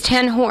of this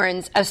 10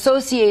 horns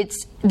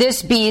associates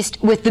this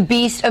beast with the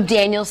beast of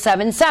Daniel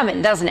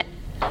 7:7, doesn't it?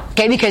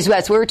 Okay, because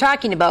that's what we were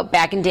talking about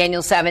back in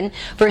Daniel 7.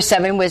 Verse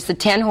 7 was the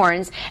 10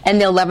 horns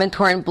and the 11th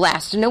horn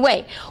blasted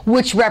away,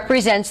 which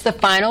represents the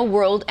final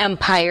world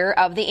empire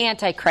of the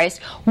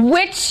Antichrist,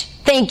 which,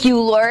 thank you,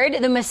 Lord,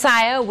 the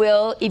Messiah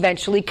will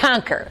eventually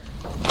conquer.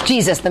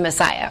 Jesus the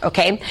Messiah,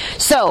 okay?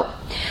 So,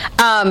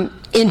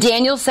 in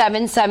Daniel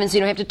 7:7, so you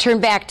don't have to turn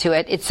back to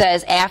it, it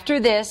says, after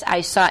this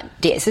I saw,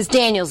 this is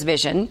Daniel's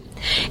vision,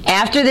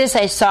 after this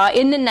I saw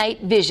in the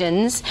night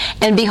visions,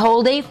 and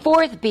behold a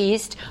 4th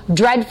beast,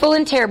 dreadful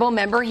and terrible.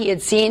 Remember, he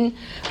had seen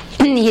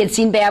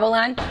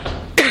Babylon.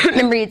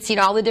 Remember, he had seen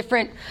all the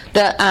different,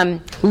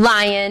 the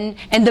lion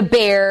and the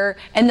bear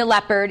and the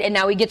leopard, and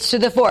now he gets to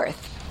the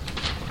 4th.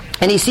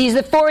 And he sees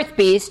the 4th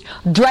beast,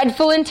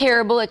 dreadful and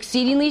terrible,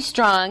 exceedingly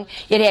strong.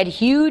 It had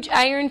huge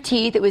iron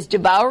teeth. It was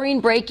devouring,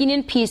 breaking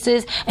in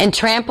pieces, and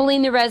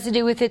trampling the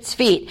residue with its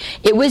feet.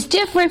 It was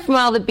different from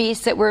all the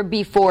beasts that were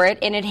before it,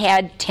 and it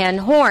had 10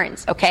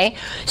 horns, okay?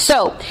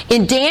 So,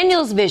 in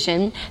Daniel's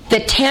vision,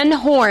 the 10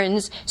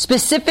 horns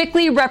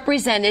specifically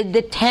represented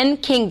the 10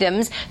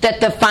 kingdoms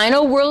that the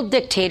final world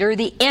dictator,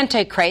 the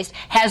Antichrist,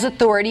 has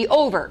authority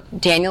over.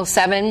 Daniel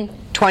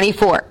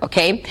 7:24,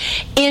 okay?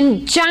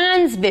 In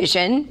John's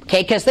vision,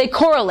 okay, because they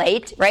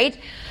correlate, right?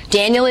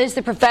 Daniel is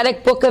the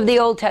prophetic book of the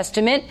Old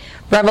Testament.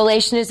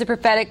 Revelation is the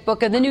prophetic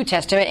book of the New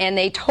Testament, and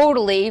they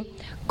totally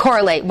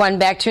correlate one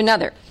back to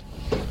another.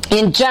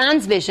 In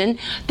John's vision,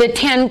 the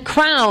 10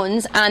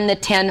 crowns on the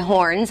 10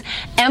 horns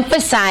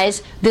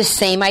emphasize the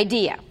same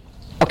idea,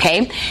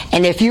 okay?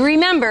 And if you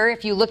remember,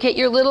 if you look at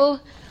your little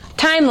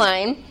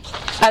timeline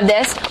of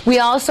this, we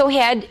also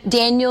had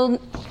Daniel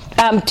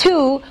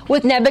 2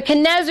 with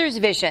Nebuchadnezzar's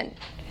vision.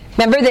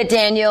 Remember that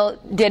Daniel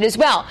did as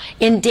well.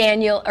 In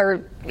Daniel,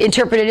 or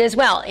interpreted as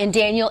well. In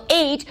Daniel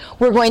 8,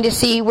 we're going to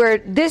see where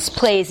this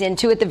plays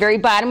into at the very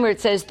bottom where it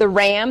says the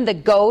ram, the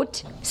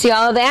goat. See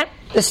all of that?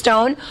 The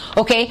stone?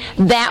 Okay,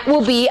 that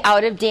will be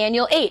out of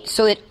Daniel 8.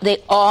 So that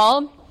they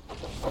all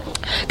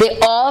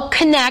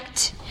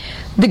connect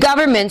the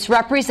governments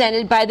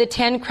represented by the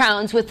 10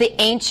 crowns with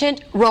the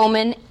ancient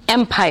Roman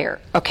Empire,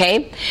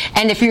 okay?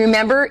 And if you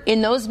remember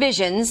in those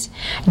visions,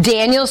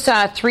 Daniel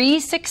saw 3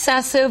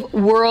 successive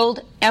world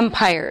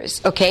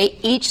empires, okay?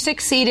 Each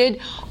succeeded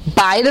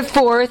by the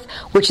 4th,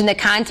 which in the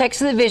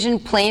context of the vision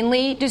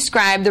plainly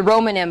described the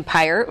Roman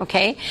Empire,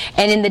 okay?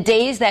 And in the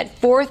days that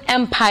 4th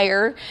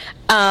empire,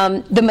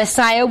 the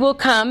Messiah will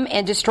come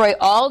and destroy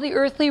all the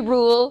earthly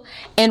rule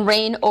and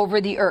reign over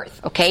the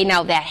earth. Okay,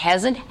 now that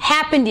hasn't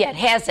happened yet,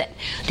 has it?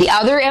 The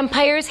other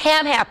empires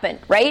have happened,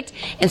 right?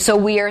 And so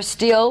we are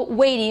still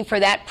waiting for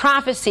that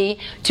prophecy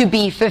to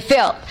be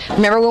fulfilled.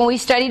 Remember when we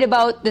studied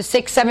about the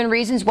 6, 7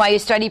 reasons why you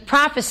study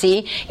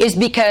prophecy is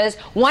because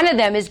one of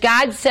them is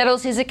God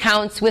settles his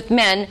accounts with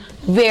men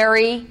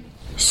very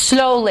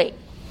slowly.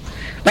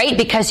 Right?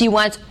 Because he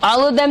wants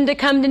all of them to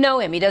come to know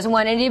him. He doesn't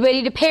want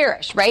anybody to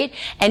perish, right?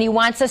 And he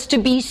wants us to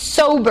be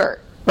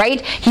sober,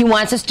 right? He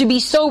wants us to be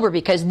sober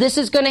because this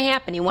is going to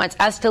happen. He wants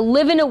us to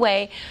live in a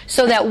way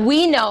so that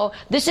we know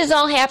this has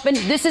all happened,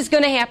 this is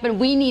going to happen.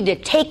 We need to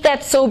take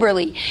that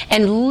soberly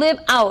and live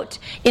out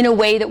in a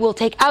way that will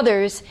take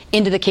others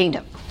into the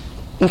kingdom.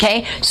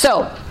 Okay?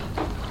 So,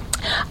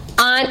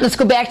 let's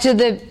go back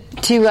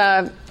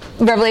to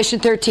Revelation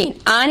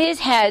 13. On his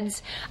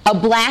heads, a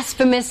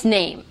blasphemous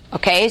name.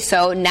 Okay,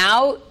 so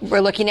now we're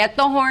looking at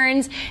the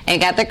horns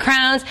and got the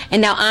crowns,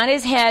 and now on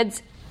his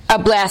heads, a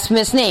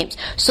blasphemous names.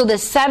 So the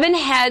 7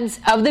 heads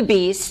of the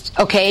beast,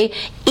 okay,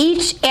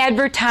 each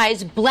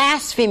advertise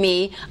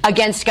blasphemy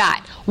against God.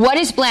 What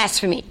is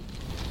blasphemy?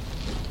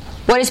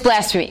 What is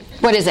blasphemy?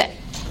 What is it?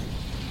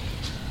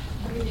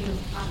 Everything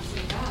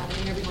opposite God. I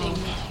mean, everything.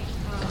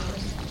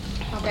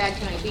 How bad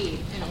can I be,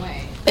 in a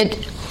way?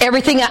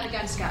 Everything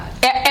against God.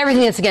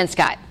 Everything that's against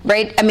God,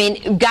 right? I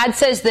mean, God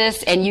says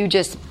this, and you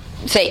just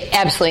say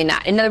absolutely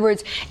not. In other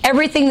words,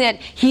 everything that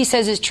he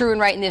says is true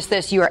and right in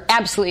this, you are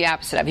absolutely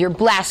opposite of. You're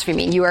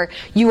blaspheming. You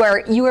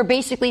are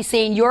basically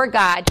saying you're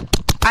God,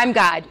 I'm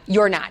God,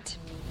 you're not.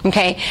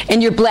 Okay?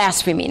 And you're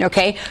blaspheming,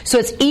 okay? So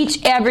it's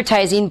each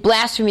advertising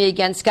blasphemy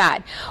against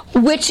God.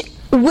 Which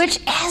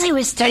as I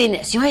was studying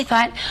this, I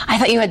thought,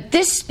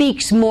 this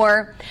speaks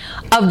more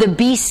of the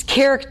beast's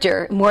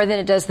character more than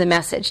it does the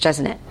message,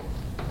 doesn't it?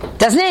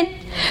 Doesn't it?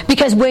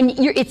 Because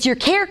it's your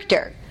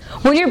character.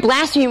 When you're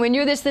blaspheming, when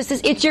you're this,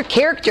 it's your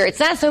character. It's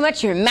not so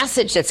much your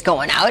message that's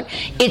going out.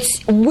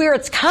 It's where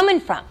it's coming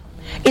from.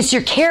 It's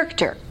your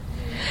character.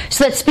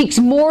 So that speaks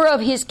more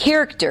of his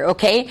character,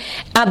 okay?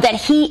 That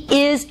he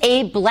is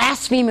a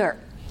blasphemer.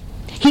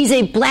 He's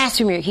a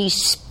blasphemer. He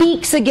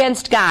speaks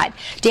against God.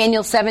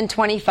 Daniel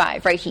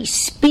 7:25, right? He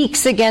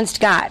speaks against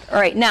God. All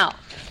right, now,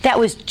 that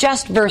was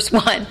just verse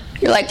 1.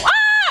 You're like,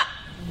 ah!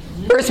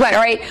 Verse 1,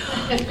 all right?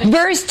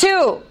 Verse 2,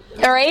 all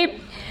right?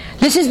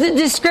 This is the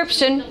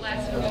description. The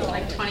last one was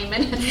like 20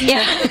 minutes.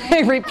 Yeah,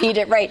 repeat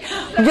it, right.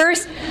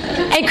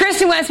 And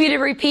Kristen wants me to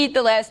repeat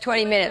the last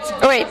 20 minutes.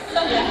 Oh, wait.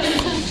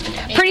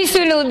 Pretty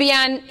soon it'll be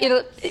on,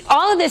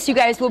 all of this, you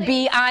guys, will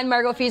be on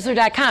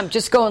margotfiesler.com.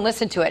 Just go and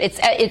listen to it. It's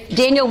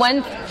Daniel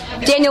 1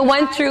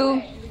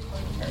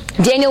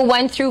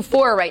 through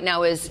 4 right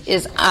now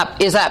is up.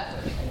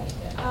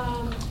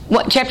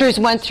 Chapters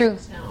 1 through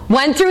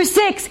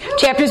 6.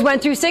 Chapters 1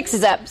 through 6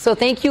 is up. So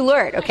thank you,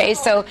 Lord. Okay,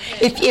 so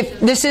if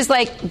this is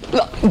like,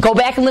 go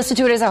back and listen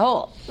to it as a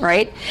whole,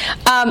 right?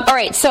 All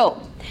right,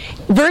 so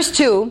verse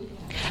 2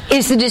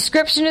 is the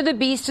description of the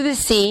beast of the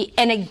sea,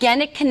 and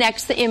again it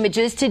connects the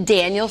images to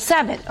Daniel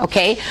 7,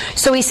 okay?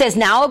 So he says,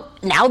 now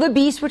the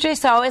beast which I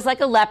saw is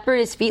like a leopard,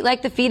 his feet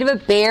like the feet of a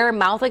bear,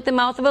 mouth like the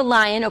mouth of a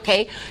lion,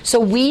 okay? So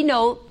we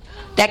know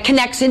that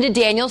connects into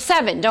Daniel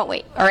 7, don't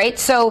we? All right,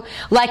 so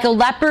like a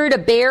leopard, a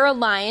bear, a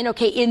lion,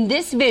 okay, in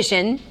this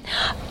vision,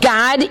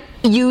 God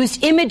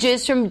used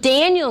images from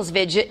Daniel's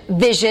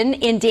vision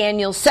in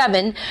Daniel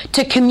 7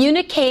 to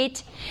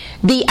communicate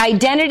the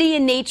identity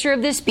and nature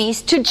of this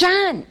beast to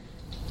John.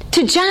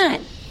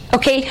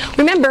 Okay,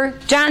 remember,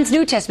 John's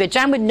New Testament.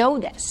 John would know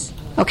this.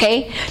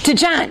 Okay, to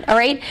John, all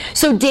right?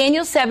 So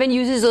Daniel 7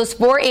 uses those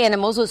 4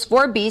 animals, those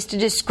 4 beasts, to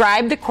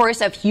describe the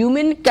course of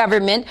human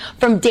government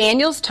from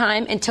Daniel's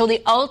time until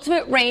the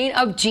ultimate reign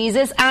of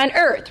Jesus on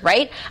earth,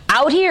 right?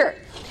 Out here.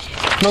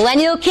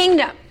 Millennial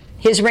kingdom.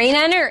 His reign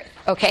on earth,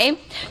 okay?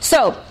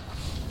 So,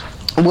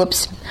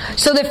 whoops.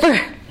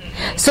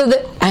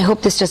 I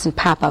hope this doesn't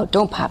pop out.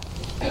 Don't pop.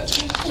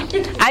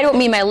 I don't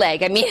mean my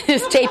leg. I mean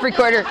this tape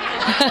recorder.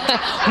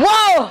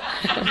 Whoa!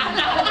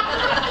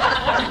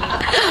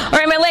 All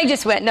right, my leg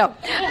just went. No. All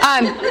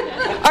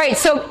right,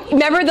 so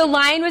remember the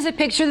lion was a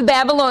picture of the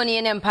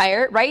Babylonian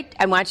Empire, right?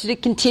 I want you to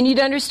continue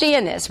to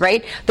understand this,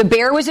 right? The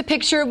bear was a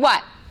picture of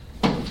what?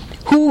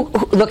 Who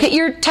look at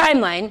your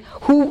timeline.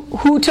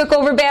 Who took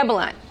over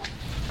Babylon?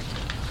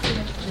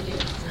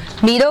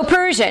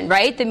 Medo-Persian,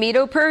 right? The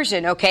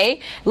Medo-Persian,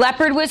 okay?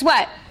 Leopard was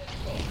what?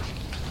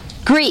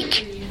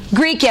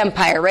 Greek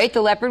Empire, right?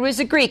 The leopard was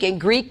a Greek, and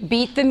Greek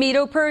beat the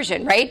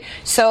Medo-Persian, right?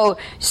 So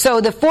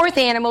the fourth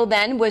animal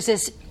then was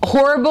this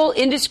horrible,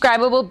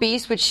 indescribable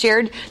beast which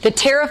shared the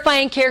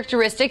terrifying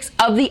characteristics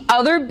of the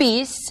other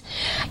beasts,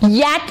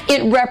 yet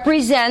it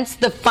represents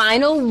the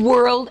final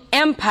world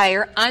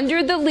empire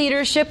under the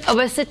leadership of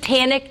a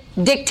satanic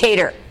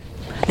dictator,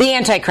 the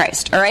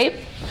Antichrist, all right?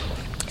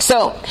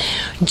 So,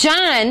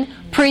 John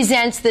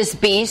presents this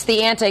beast,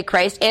 the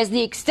Antichrist, as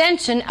the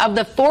extension of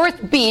the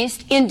fourth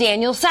beast in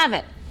Daniel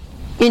 7.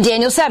 In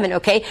Daniel 7,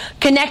 okay?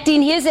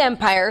 Connecting his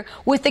empire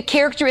with the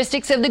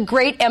characteristics of the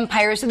great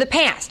empires of the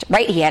past,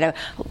 right? He had a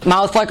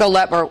mouth like a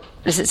leopard.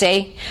 What does it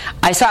say?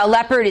 I saw a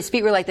leopard, his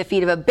feet were like the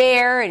feet of a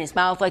bear, and his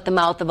mouth like the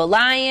mouth of a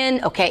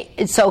lion. Okay,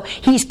 and so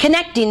he's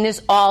connecting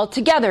this all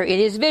together in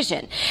his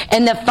vision.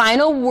 And the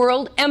final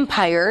world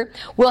empire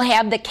will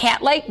have the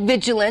cat-like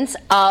vigilance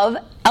of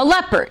a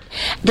leopard,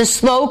 the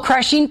slow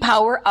crushing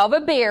power of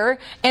a bear,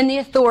 and the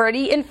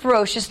authority and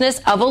ferociousness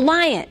of a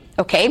lion.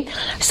 Okay,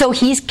 so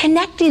he's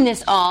connecting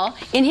this all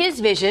in his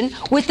vision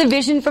with the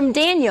vision from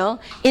Daniel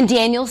in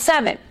Daniel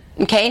 7.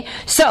 Okay,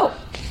 so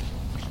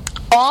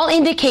all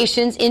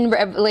indications in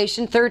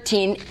Revelation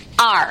 13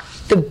 are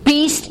the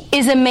beast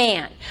is a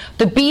man.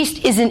 The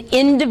beast is an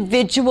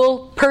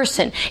individual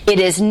person. It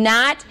is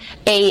not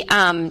a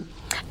what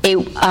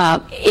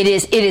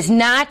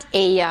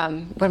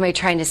am I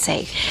trying to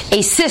say?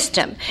 A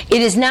system.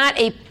 It is not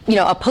a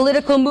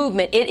political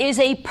movement. It is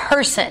a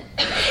person.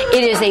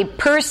 It is a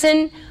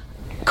person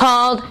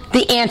called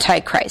the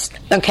Antichrist.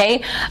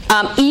 Okay,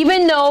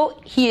 even though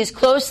he is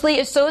closely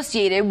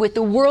associated with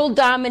the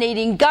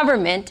world-dominating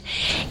government,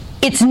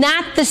 it's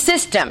not the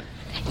system.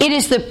 It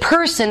is the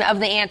person of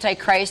the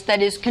Antichrist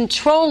that is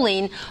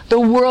controlling the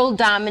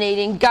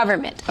world-dominating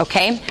government.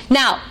 Okay,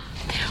 now,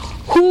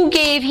 who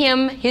gave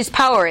him his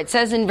power? It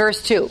says in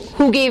verse 2.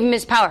 Who gave him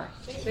his power?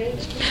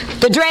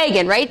 The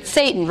dragon, right?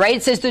 Satan, right?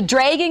 It says the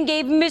dragon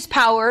gave him his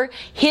power,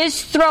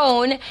 his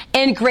throne,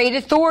 and great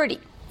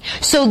authority.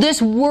 So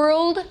this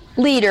world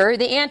leader,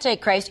 the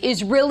Antichrist,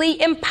 is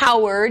really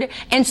empowered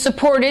and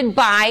supported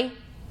by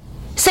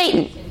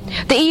Satan,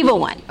 the evil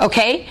one,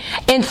 okay?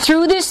 And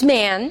through this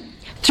man,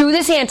 through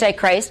this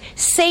Antichrist,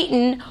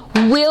 Satan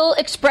will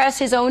express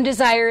his own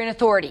desire and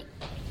authority.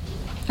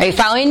 Are you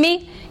following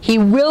me? He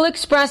will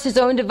express his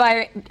own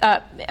desire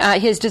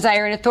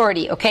and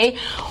authority, okay?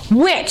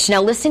 Which,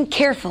 now listen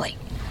carefully,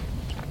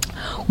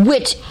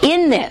 which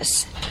in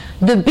this,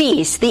 the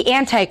beast, the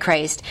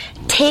Antichrist,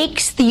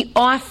 takes the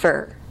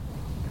offer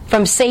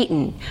from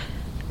Satan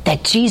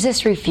that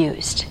Jesus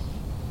refused.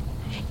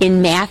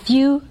 In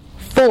Matthew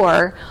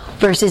 4,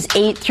 verses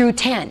 8 through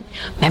 10.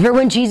 Remember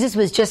when Jesus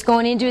was just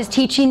going into his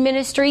teaching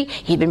ministry?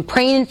 He'd been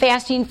praying and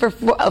fasting for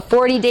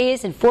 40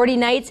 days and 40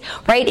 nights,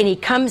 right? And he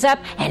comes up,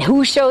 and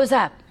who shows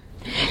up?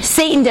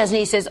 Satan does, and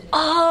he says,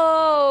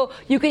 oh,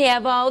 you can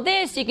have all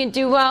this, you can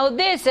do all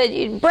this,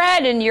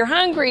 bread, and you're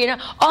hungry,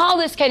 and all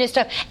this kind of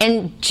stuff.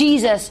 And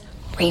Jesus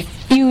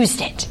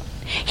refused it.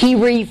 He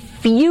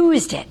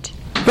refused it,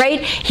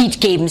 right? He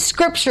gave him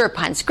scripture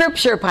upon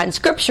scripture upon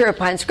scripture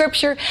upon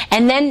scripture,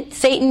 and then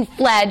Satan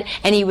fled,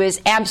 and he was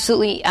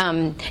absolutely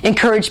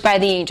encouraged by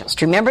the angels.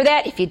 Do you remember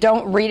that? If you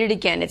don't, read it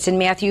again. It's in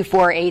Matthew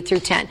 4, 8 through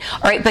 10.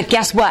 All right, but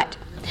guess what?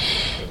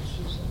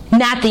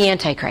 Not the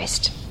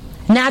Antichrist.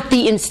 Not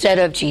the instead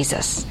of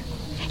Jesus.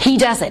 He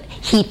does it.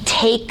 He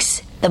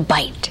takes the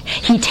bite.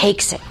 He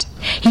takes it.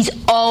 He's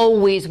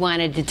always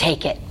wanted to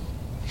take it.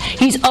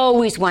 He's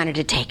always wanted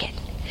to take it.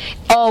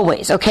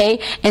 Always,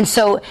 okay? And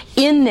so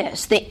in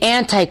this, the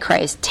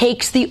Antichrist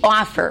takes the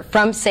offer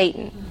from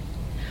Satan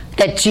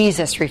that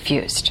Jesus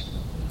refused.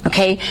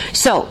 Okay?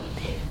 So,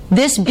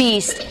 this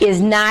beast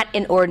is not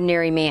an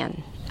ordinary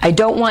man. I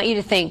don't want you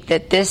to think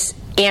that this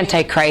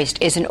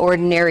Antichrist is an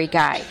ordinary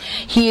guy.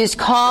 He is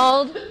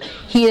called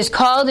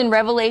in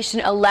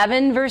Revelation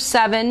 11 verse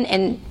 7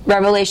 and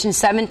Revelation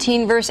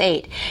 17 verse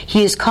 8.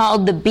 He is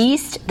called the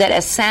beast that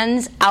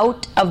ascends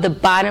out of the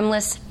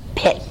bottomless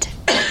pit.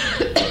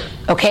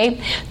 Okay?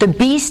 The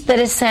beast that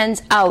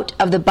ascends out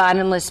of the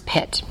bottomless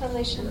pit.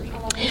 Revelation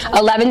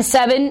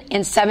 11:7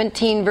 and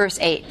 17 verse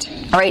 8.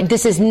 All right?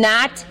 This is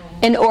not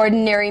an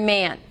ordinary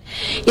man.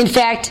 In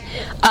fact,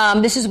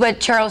 this is what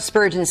Charles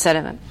Spurgeon said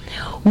of him.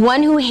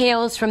 One who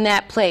hails from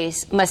that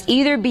place must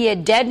either be a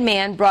dead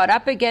man brought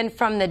up again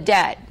from the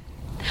dead,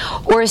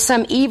 or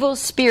some evil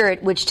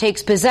spirit which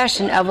takes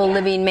possession of a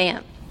living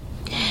man.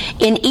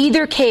 In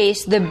either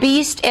case, the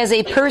beast as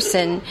a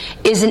person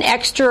is an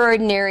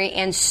extraordinary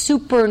and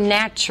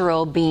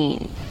supernatural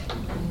being.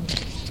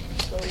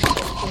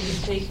 So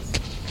he takes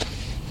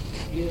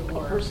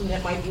a person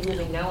that might be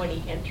living now and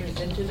he enters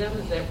into them.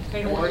 Is that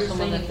kind of what you're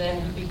saying? That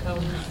then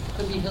becomes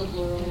could be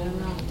Hitler?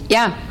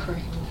 Yeah.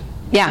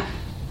 Yeah.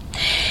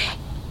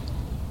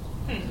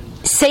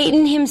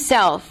 Satan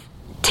himself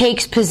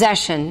takes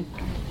possession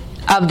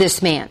of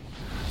this man.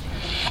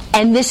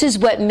 And this is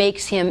what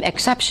makes him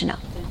exceptional.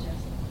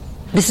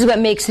 This is what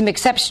makes him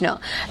exceptional.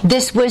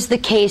 This was the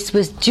case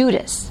with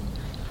Judas.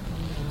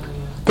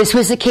 This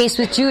was the case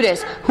with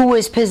Judas, who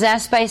was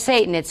possessed by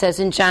Satan. It says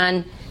in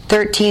John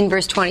 13,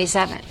 verse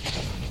 27.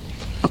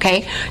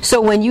 Okay?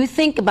 So when you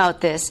think about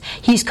this,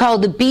 he's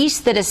called the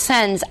beast that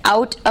ascends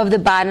out of the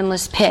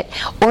bottomless pit.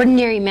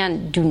 Ordinary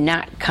men do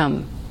not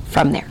come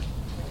from there.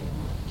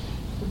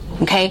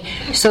 Okay?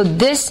 So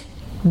this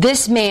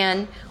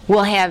man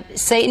will have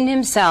Satan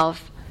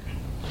himself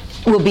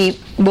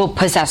will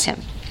possess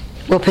him.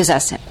 Will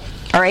possess him.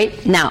 All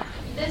right? Now,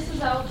 this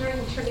is all during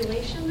the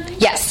tribulation then?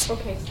 yes.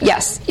 Okay. So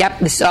yes. Yep.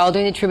 This is all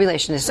during the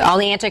tribulation. This is all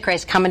the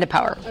Antichrist coming to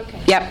power.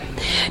 Okay. Yep.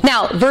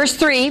 Now, verse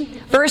 3,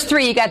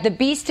 you got the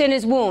beast in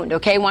his wound.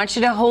 Okay, I want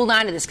you to hold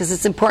on to this because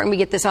it's important we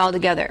get this all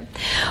together.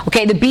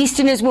 Okay, the beast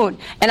in his wound.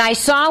 And I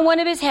saw one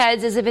of his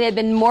heads as if it had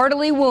been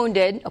mortally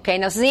wounded. Okay,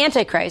 now this is the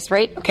Antichrist,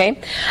 right?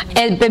 Okay. And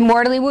had been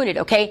mortally wounded.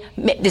 Okay.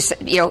 This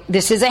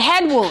is a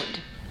head wound.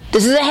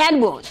 This is a head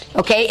wound,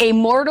 okay? A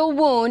mortal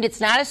wound. It's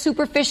not a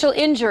superficial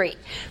injury.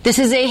 This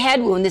is a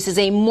head wound. This is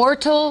a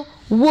mortal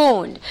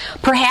wound.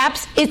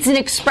 Perhaps it's an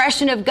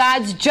expression of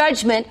God's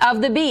judgment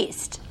of the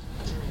beast.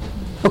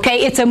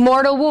 Okay, it's a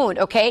mortal wound,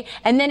 okay?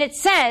 And then it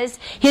says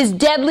his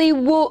deadly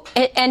wound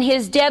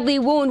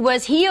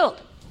was healed.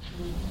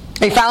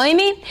 Are you following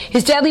me?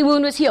 His deadly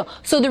wound was healed.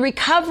 So the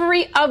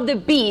recovery of the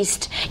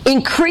beast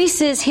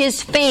increases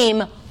his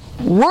fame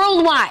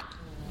worldwide.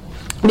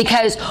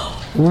 Because,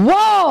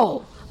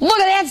 whoa! Look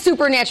at that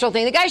supernatural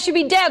thing. The guy should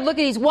be dead. Look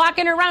at, he's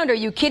walking around. Are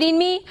you kidding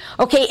me?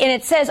 Okay, and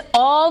it says,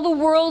 all the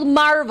world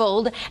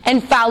marveled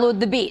and followed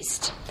the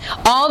beast.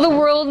 All the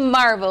world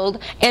marveled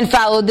and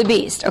followed the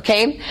beast.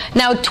 Okay?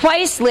 Now,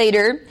 twice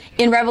later,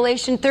 in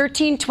Revelation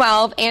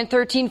 13:12 and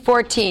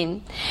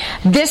 13:14,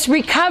 this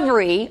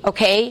recovery,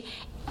 okay,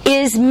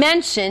 is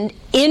mentioned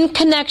in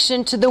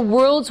connection to the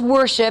world's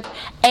worship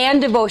and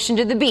devotion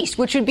to the beast,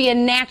 which would be a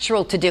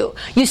natural to do.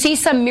 You see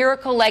some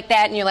miracle like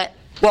that, and you're like,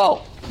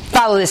 whoa,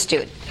 follow this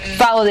dude.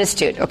 Follow this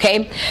dude,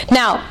 okay?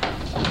 Now,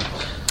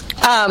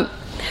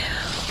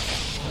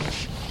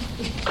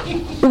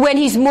 when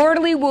he's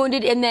mortally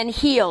wounded and then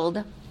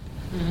healed,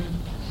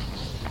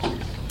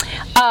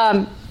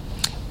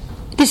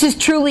 this is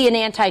truly an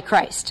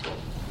Antichrist.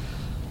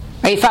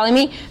 Are you following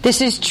me?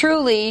 This is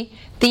truly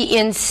the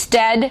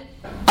instead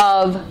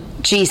of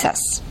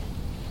Jesus.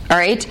 All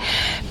right?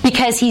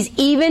 Because he's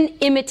even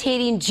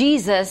imitating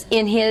Jesus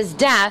in his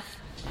death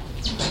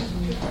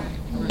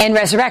and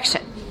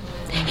resurrection.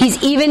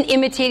 He's even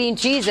imitating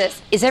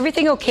Jesus. Is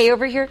everything okay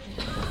over here?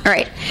 All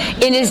right.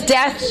 In his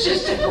death,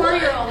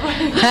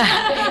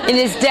 in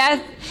his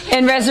death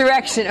and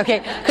resurrection.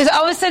 Okay. Because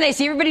all of a sudden I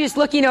see everybody just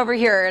looking over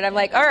here, and I'm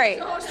like, all right.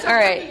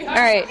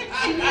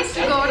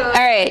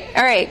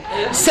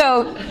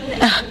 So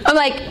I'm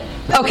like,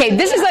 okay,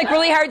 this is like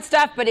really hard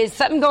stuff, but is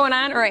something going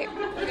on? All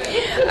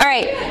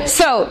right.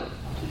 So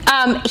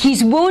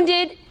he's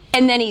wounded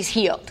and then he's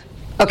healed.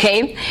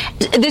 Okay.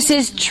 This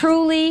is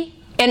truly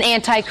an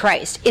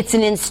Antichrist. It's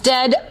an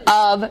instead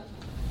of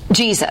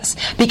Jesus,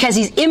 because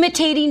he's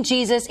imitating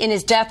Jesus in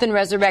his death and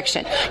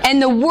resurrection.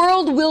 And the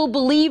world will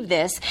believe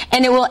this,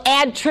 and it will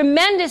add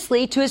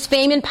tremendously to his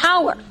fame and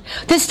power.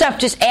 This stuff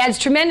just adds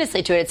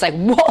tremendously to it. It's like,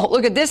 whoa,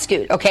 look at this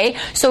dude, okay?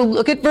 So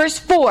look at verse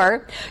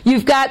 4.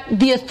 You've got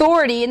the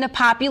authority and the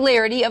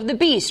popularity of the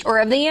beast, or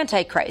of the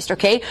Antichrist,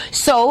 okay?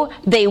 So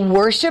they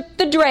worship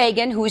the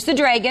dragon. Who's the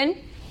dragon?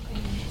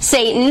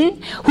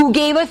 Satan, who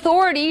gave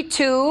authority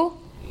to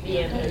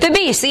the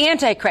beast, the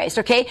Antichrist,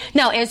 okay?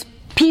 Now, as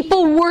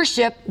people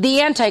worship the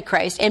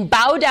Antichrist and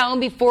bow down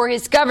before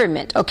his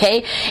government,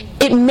 okay,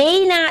 it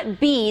may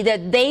not be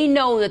that they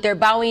know that they're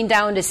bowing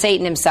down to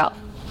Satan himself.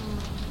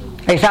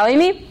 Are you following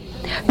me?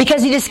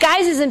 Because he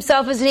disguises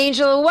himself as an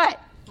angel of what?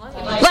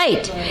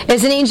 Light.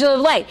 As an angel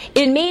of light.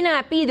 It may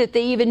not be that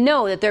they even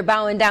know that they're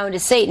bowing down to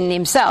Satan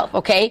himself,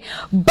 okay?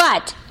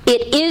 But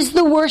it is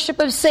the worship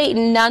of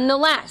Satan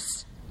nonetheless.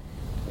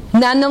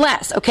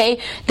 Nonetheless,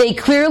 okay? They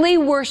clearly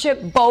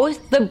worship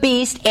both the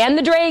beast and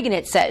the dragon,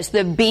 it says.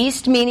 The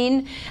beast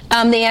meaning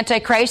the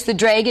Antichrist, the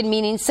dragon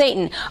meaning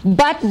Satan.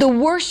 But the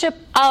worship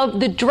of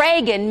the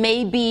dragon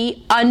may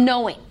be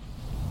unknowing.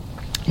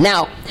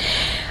 Now,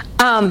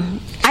 I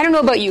don't know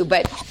about you,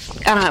 but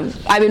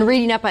I've been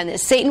reading up on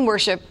this. Satan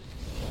worship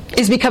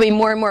is becoming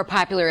more and more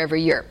popular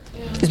every year.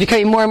 It's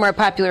becoming more and more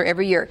popular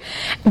every year.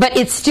 But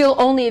it's still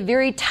only a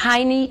very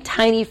tiny,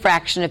 tiny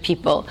fraction of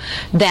people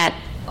that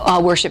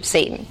worship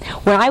Satan.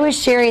 When I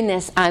was sharing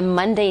this on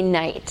Monday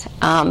night,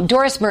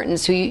 Doris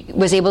Mertens, who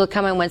was able to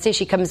come on Wednesday,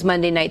 she comes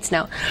Monday nights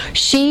now.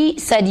 She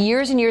said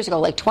years and years ago,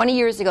 like 20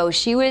 years ago,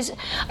 she was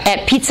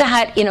at Pizza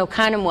Hut in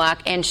Oconomowoc,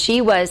 and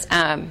she was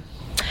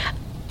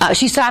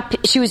she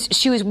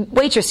was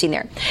waitressing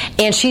there,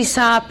 and she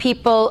saw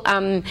people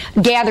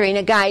gathering,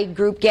 a guy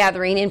group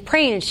gathering and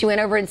praying, and she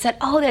went over and said,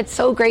 "Oh, that's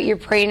so great, you're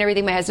praying and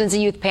everything. My husband's a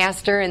youth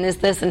pastor and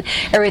this and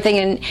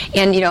everything,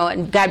 and you know,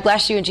 and God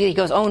bless you." And he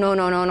goes, "Oh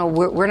no,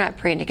 we're not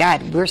praying to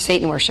God. We're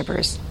Satan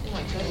worshipers."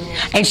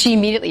 And she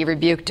immediately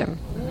rebuked him.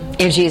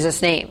 In Jesus'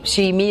 name.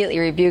 She immediately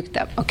rebuked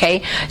them.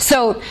 Okay?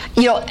 So,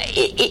 you know,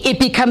 it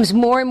becomes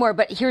more and more,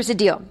 but here's the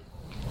deal.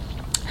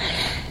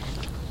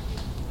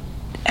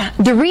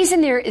 The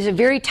reason there is a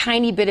very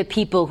tiny bit of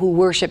people who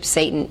worship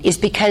Satan is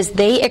because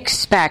they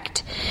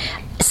expect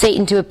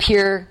Satan to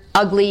appear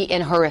ugly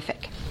and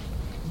horrific.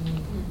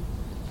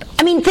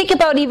 I mean, think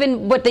about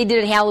even what they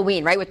did at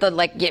Halloween, right? With the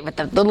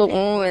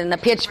little and the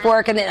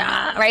pitchfork and the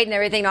right and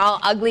everything, all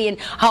ugly and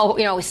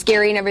how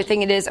scary and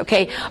everything it is.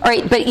 Okay, all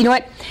right, but you know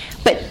what?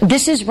 But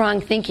this is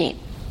wrong thinking.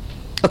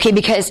 Okay,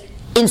 because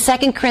in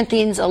 2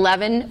 Corinthians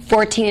 11,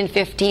 14, and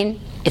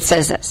 15, it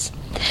says this: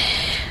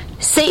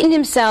 Satan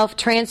himself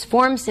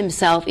transforms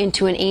himself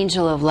into an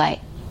angel of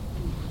light.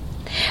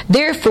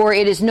 Therefore,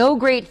 it is no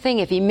great thing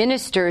if he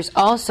ministers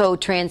also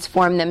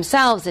transform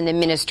themselves into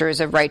ministers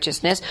of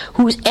righteousness,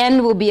 whose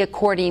end will be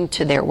according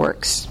to their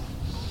works.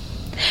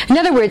 In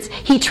other words,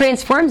 he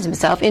transforms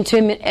himself into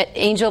an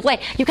angel of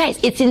light. You guys,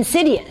 it's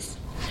insidious.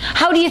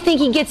 How do you think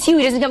he gets you?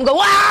 He doesn't come and go,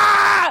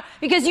 "Ah!"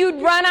 Because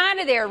you'd run out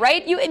of there,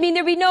 right?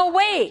 There'd be no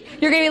way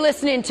you're going to be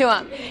listening to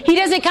him. He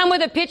doesn't come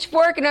with a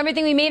pitchfork and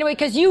everything we made away,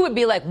 because you would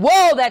be like,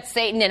 "Whoa, that's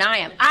Satan, and I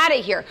am out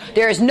of here."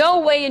 There's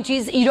no way in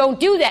Jesus. You don't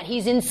do that.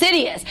 He's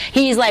insidious.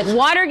 He's like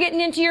water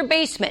getting into your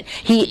basement.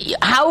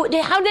 How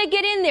did it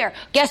get in there?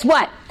 Guess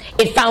what?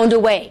 It found a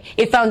way.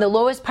 It found the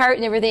lowest part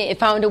and everything. It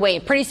found a way.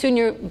 And pretty soon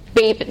your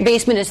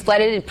basement is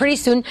flooded, and pretty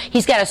soon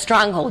he's got a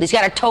stronghold. He's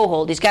got a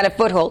toehold. He's got a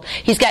foothold.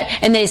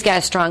 And then he's got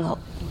a stronghold.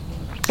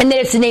 And then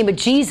it's the name of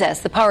Jesus,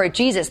 the power of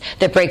Jesus,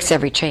 that breaks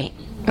every chain.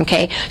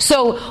 Okay?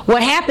 So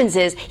what happens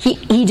is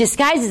he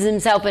disguises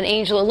himself an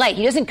angel of light.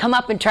 He doesn't come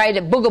up and try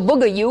to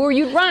booga you, or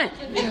you'd run.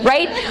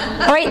 Right?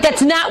 All right?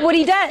 That's not what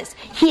he does.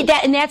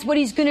 And that's what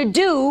he's going to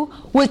do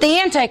with the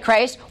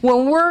Antichrist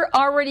when we're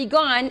already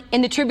gone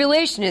and the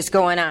tribulation is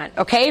going on.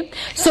 Okay?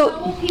 So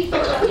how will people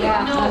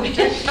know the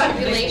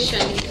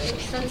tribulation,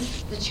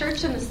 since the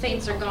church and the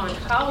saints are gone?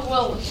 How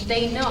will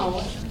they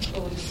know?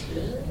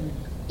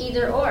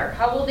 Either or.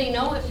 How will they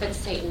know if it's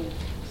Satan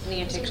and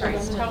the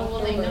Antichrist? How will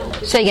they know?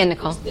 Say again,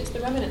 Nicole. It's the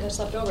remnant that's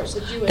left over. It's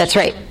the Jewish That's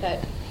right. remnant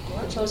that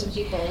the chosen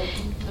people,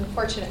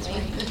 unfortunately.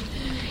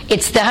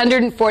 It's the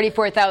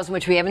 144,000,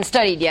 which we haven't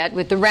studied yet,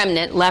 with the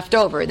remnant left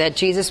over that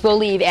Jesus will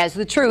leave as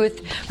the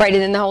truth, right,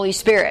 and then the Holy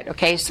Spirit.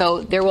 Okay,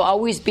 so there will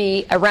always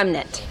be a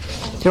remnant.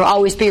 There will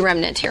always be a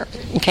remnant here.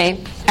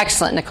 Okay,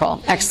 excellent,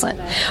 Nicole. Excellent.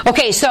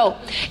 Okay, so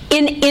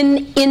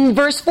in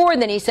verse 4,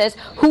 then he says,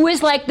 "Who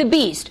is like the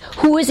beast?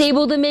 Who is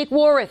able to make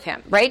war with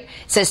him?" Right?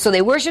 It says, so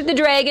they worship the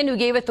dragon who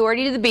gave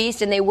authority to the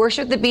beast, and they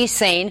worship the beast,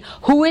 saying,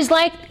 "Who is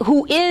like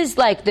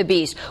the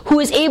beast? Who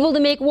is able to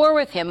make war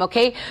with him?"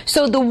 Okay,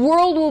 so the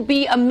world will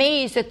be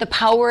amazed at the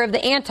power of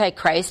the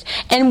Antichrist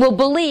and will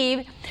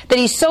believe that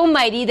he's so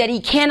mighty that he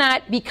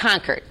cannot be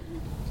conquered.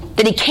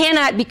 That he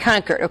cannot be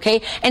conquered,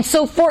 okay? And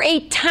so for a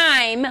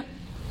time,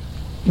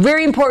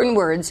 very important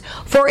words,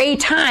 for a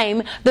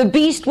time, the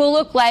beast will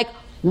look like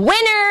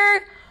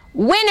winner,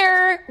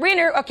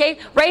 okay?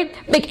 Right?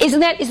 Like, isn't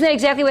that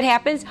exactly what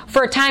happens?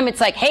 For a time,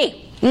 it's like,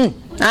 hey,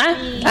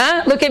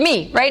 look at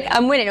me, right?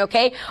 I'm winning,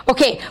 okay?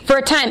 Okay, for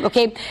a time,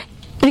 okay?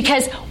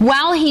 Because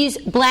while he's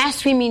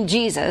blaspheming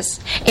Jesus,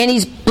 and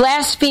he's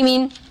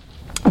blaspheming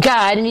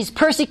God, and he's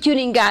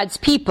persecuting God's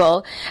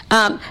people,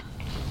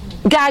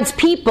 God's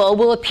people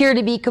will appear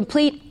to be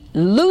complete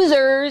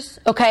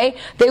losers, okay?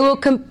 They will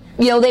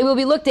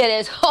be looked at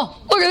as, "Oh,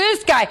 look at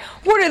this guy.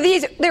 What are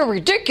these? They're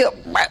ridiculous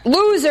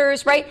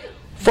losers," right?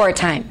 For a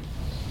time.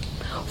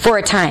 For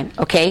a time,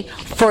 okay?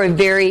 For a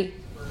very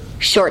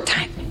short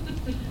time.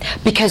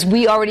 Because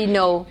we already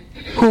know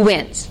who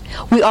wins.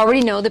 We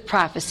already know the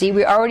prophecy.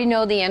 We already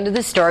know the end of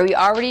the story. We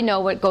already know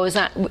what goes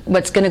on,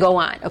 what's going to go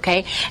on,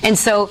 okay? And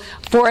so,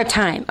 for a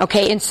time,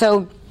 okay? And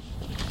so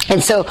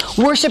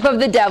worship of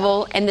the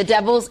devil and the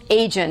devil's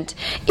agent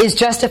is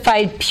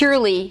justified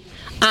purely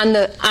on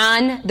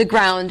the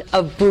ground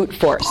of brute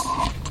force.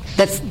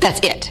 That's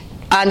it.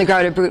 On the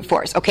ground of brute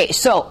force. Okay,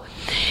 so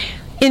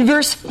in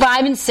verse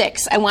 5 and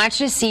 6, I want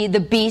you to see the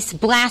beast's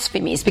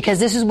blasphemies, because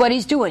this is what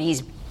he's doing.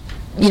 He's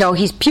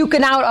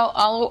puking out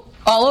all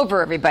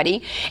over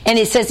everybody. And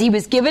it says he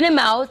was given a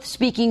mouth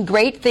speaking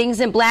great things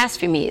and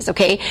blasphemies,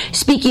 okay?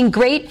 Speaking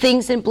great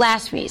things and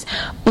blasphemies.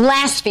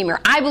 Blasphemer.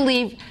 I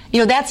believe,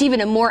 that's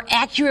even a more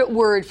accurate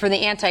word for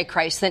the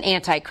Antichrist than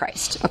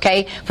Antichrist,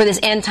 okay? For this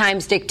end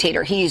times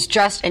dictator. He's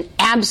just an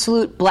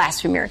absolute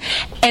blasphemer.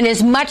 And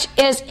as much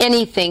as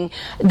anything,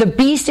 the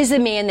beast is a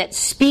man that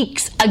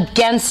speaks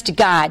against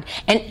God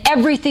and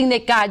everything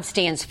that God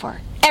stands for.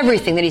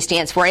 Everything that he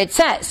stands for. It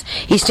says,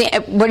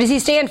 what does he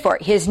stand for?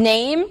 His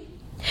name,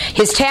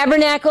 his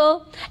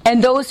tabernacle,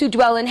 and those who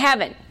dwell in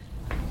heaven.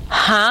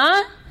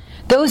 Huh?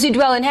 Those who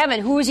dwell in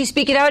heaven, who is he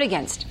speaking out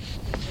against?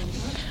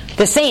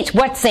 The saints.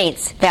 What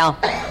saints, Val?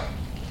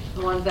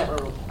 The ones that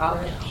were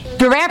out.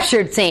 The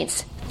raptured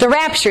saints. The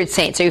raptured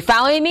saints. Are you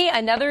following me?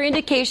 Another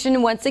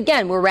indication, once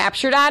again, we're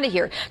raptured out of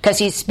here. Because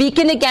he's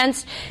speaking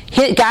against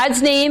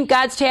God's name,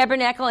 God's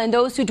tabernacle, and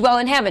those who dwell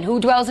in heaven. Who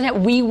dwells in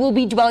heaven? We will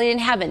be dwelling in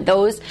heaven.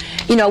 Those,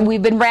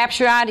 we've been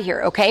raptured out of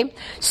here, okay?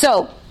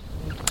 So,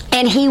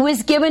 and he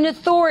was given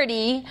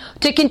authority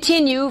to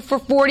continue for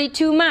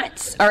 42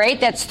 months. All right,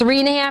 that's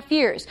 3.5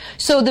 years.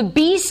 So the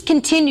beast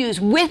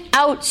continues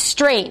without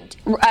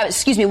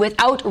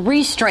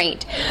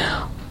restraint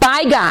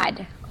by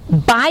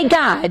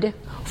God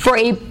for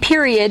a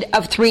period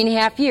of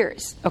 3.5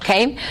 years.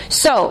 Okay?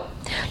 So,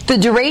 the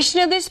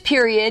duration of this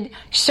period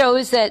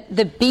shows that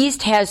the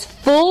beast has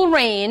full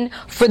reign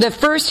for the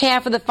first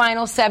half of the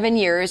final 7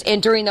 years,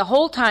 and during the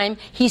whole time,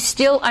 he's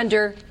still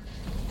under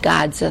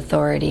God's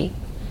authority.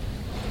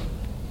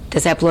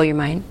 Does that blow your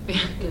mind?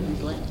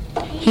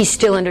 He's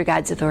still under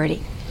God's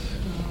authority.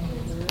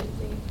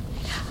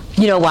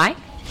 You know why?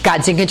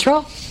 God's in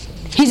control.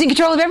 He's in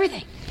control of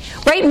everything.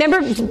 Right?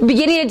 Remember,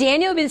 beginning of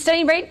Daniel, we've been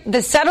studying, right?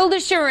 The settled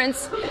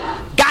assurance,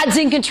 God's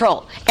in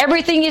control.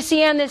 Everything you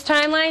see on this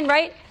timeline,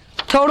 right?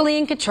 Totally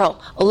in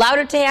control. Allowed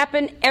it to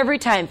happen every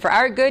time for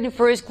our good and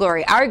for His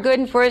glory. Our good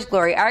and for His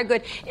glory. Our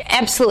good.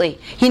 Absolutely.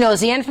 He knows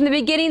the end from the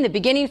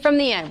beginning from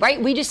the end,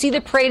 right? We just see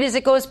the parade as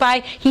it goes by.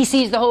 He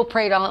sees the whole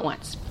parade all at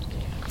once.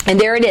 And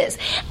there it is.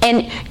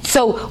 And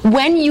so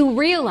when you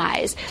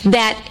realize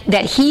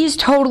that He's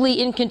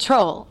totally in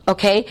control,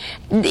 okay,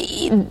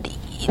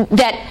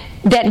 that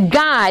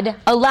God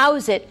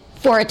allows it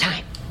for a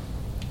time.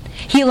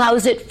 He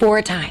allows it for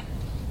a time.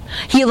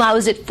 He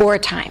allows it for a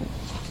time.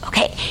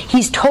 Okay?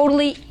 He's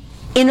totally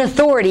in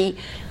authority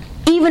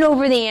even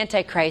over the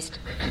Antichrist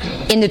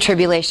in the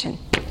tribulation.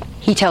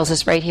 He tells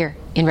us right here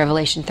in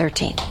Revelation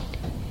 13.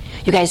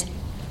 You guys,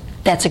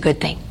 that's a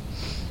good thing.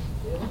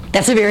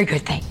 That's a very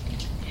good thing.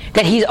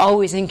 That He's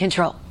always in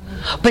control.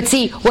 But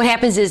see, what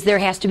happens is there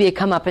has to be a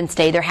come up and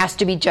stay. There has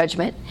to be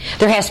judgment.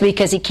 There has to be,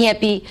 because He can't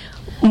be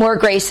more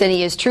grace than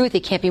He is truth. He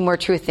can't be more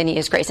truth than He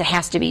is grace. It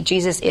has to be.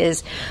 Jesus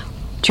is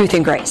truth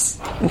and grace.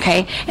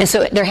 Okay? And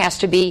so there has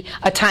to be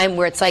a time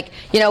where it's like,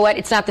 you know what?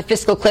 It's not the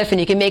fiscal cliff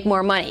and you can make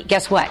more money.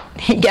 Guess what?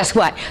 Guess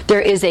what?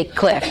 There is a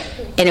cliff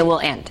and it will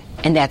end.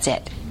 And that's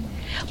it.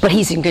 But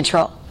He's in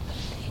control.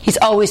 He's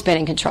always been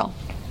in control.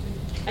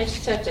 I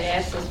just have to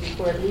ask this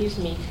before it leaves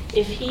me.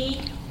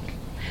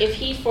 If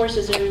he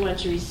forces everyone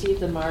to receive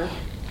the mark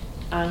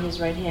on his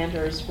right hand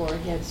or his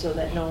forehead so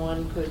that no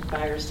one could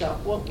buy or sell,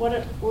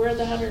 where are the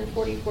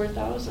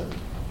 144,000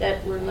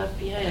 that were left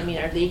behind? I mean,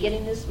 are they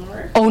getting this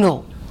mark? Oh,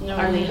 no.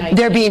 Are they hiding?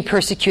 They're being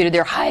persecuted.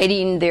 They're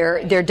hiding.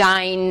 They're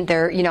dying.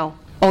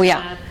 Oh,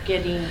 yeah.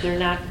 They're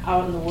not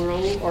out in the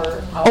world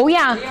or... Oh,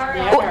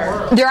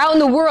 yeah. They're out in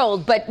the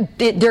world, but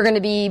they're going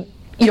to be...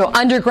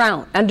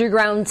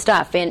 underground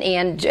stuff,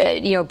 and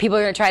people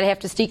are going to try to have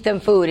to sneak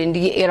them food and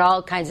get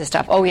all kinds of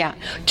stuff. Oh yeah,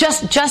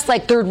 just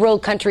like third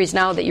world countries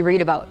now that you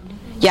read about.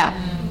 Yeah,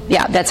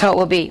 that's how it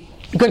will be.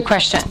 Good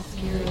question.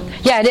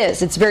 Yeah, it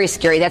is. It's very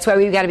scary. That's why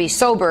we've got to be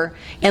sober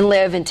and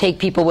live and take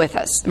people with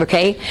us.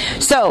 Okay,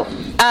 so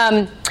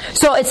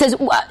it says.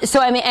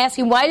 So I'm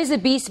asking, why does the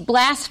beast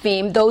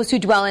blaspheme those who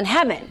dwell in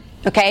heaven?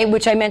 Okay,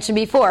 which I mentioned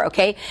before,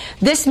 okay?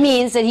 This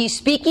means that he's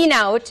speaking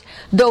out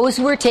those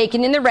who were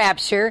taken in the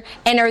rapture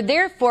and are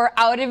therefore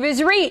out of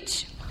his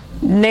reach.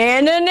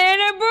 Nana,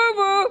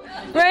 boo-boo,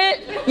 right?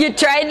 You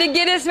tried to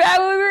get us while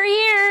we were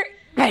here,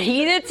 but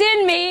he that's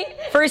in me,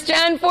 1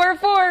 John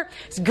 4:4,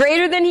 is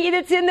greater than he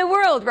that's in the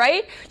world,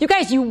 right? You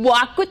guys, you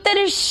walk with that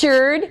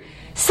assured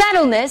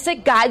settledness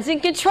that God's in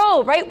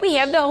control, right? We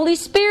have the Holy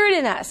Spirit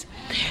in us.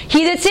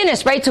 He that's in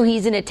us, right? So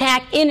He's in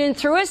attack in and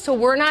through us, so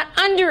we're not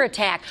under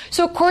attack.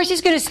 So of course He's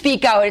going to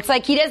speak out. It's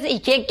like He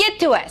can't get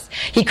to us.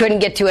 He couldn't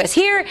get to us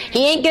here.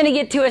 He ain't going to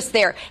get to us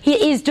there.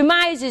 His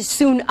demise is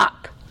soon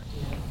up.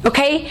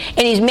 Okay?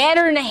 And He's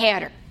madder than a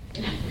hatter.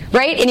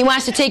 Right? And He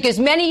wants to take as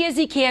many as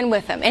He can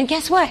with Him. And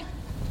guess what?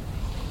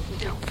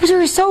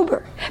 We're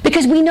sober.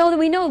 Because we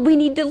know we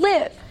need to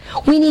live.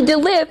 We need to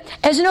live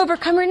as an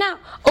overcomer now.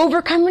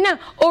 Overcomer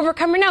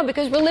now.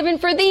 Because we're living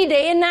for the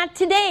day and not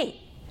today.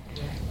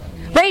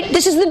 Right?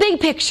 This is the big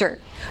picture.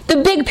 The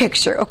big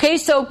picture. Okay?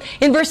 So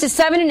in verses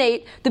 7 and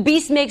 8, the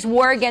beast makes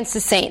war against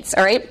the saints.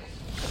 All right?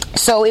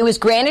 So it was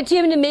granted to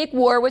him to make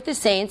war with the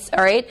saints.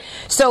 All right?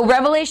 So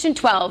Revelation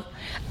 12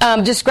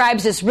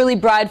 describes this really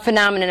broad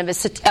phenomenon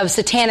of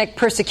satanic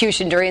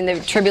persecution during the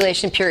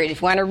tribulation period.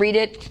 If you want to read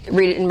it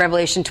in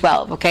Revelation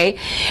 12. Okay?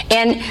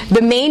 And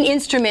the main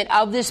instrument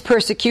of this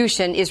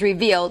persecution is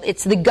revealed.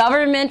 It's the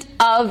government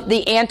of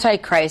the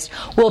Antichrist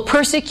will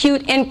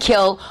persecute and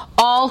kill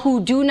all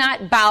who do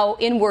not bow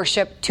in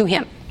worship to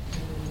him.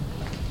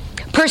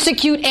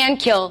 Persecute and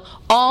kill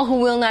all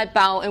who will not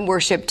bow and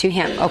worship to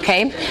him.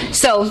 Okay?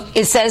 So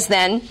it says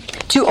then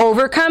to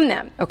overcome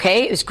them.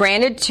 Okay? It was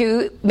granted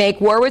to make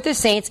war with the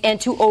saints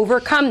and to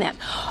overcome them.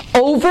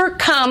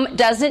 Overcome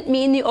doesn't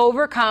mean the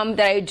overcome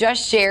that I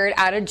just shared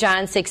out of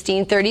John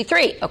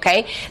 16:33.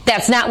 Okay?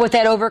 That's not what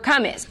that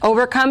overcome is.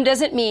 Overcome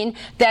doesn't mean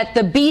that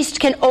the beast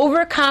can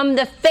overcome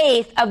the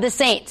faith of the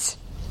saints.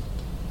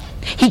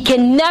 He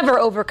can never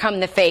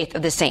overcome the faith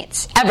of the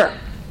saints. Ever.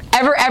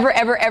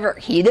 Ever.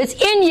 He that's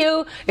in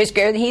you is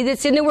greater than he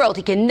that's in the world.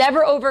 He can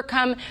never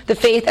overcome the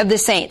faith of the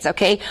saints,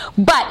 okay?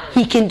 But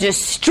he can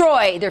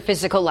destroy their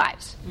physical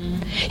lives.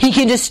 He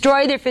can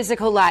destroy their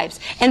physical lives.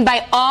 And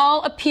by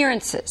all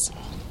appearances,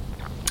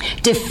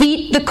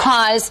 defeat the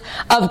cause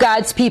of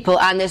God's people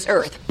on this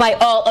earth. By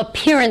all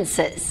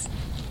appearances.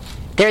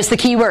 There's the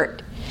key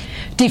word.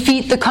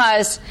 Defeat the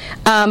cause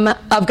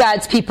of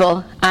God's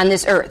people on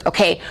this earth.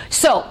 Okay,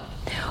 so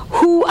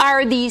who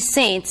are these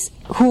saints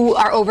who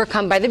are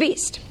overcome by the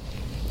beast?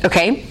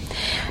 Okay?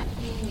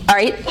 All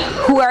right.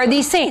 Who are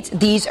these saints?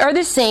 These are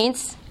the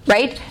saints,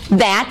 right,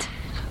 that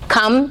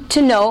come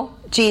to know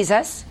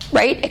Jesus,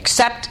 right,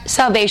 accept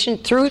salvation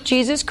through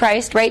Jesus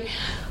Christ, right,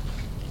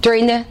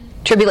 during the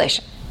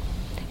tribulation.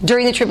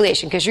 During the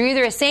tribulation. Because you're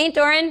either a saint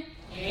or an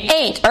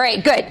ain't. All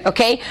right, good.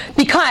 Okay?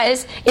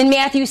 Because in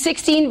Matthew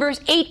 16, verse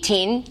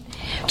 18,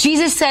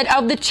 Jesus said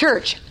of the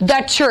church,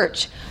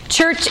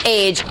 church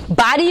age,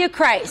 body of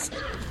Christ,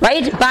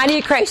 right? Body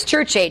of Christ,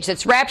 church age,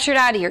 that's raptured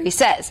out of here. He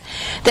says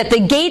that the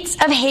gates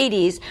of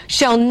Hades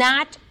shall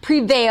not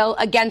prevail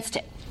against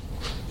it.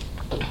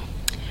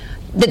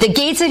 That the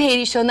gates of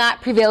Hades shall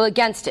not prevail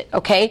against it.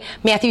 Okay?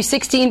 Matthew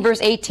 16,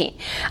 verse 18.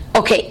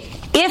 Okay,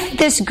 if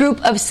this group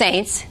of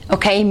saints,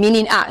 okay,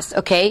 meaning us,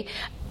 okay,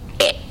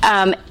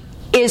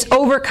 is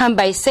overcome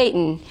by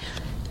Satan,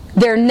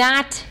 they're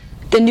not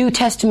the New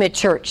Testament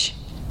church.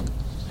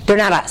 They're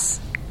not us.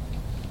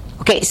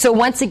 Okay, so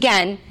once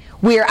again,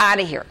 we're out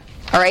of here.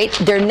 All right?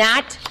 They're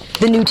not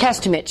the New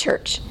Testament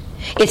church.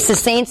 It's the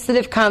saints that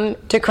have come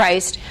to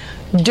Christ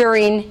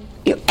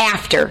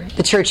after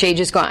the church age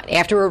is gone,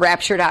 after we're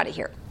raptured out of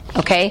here.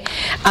 Okay?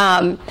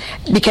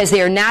 Because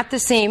they are not the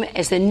same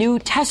as the New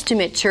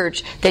Testament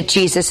church that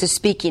Jesus is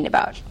speaking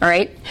about. All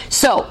right?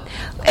 So,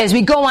 as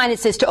we go on, it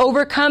says to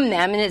overcome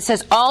them, and it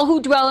says all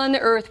who dwell on the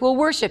earth will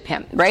worship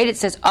him. Right? It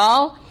says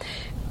all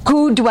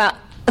who dwell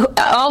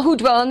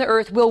on the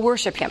earth will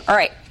worship him. All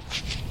right.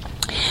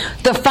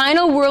 The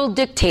final world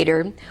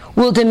dictator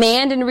will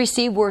demand and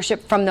receive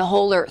worship from the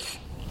whole earth.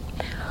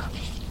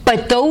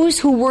 But those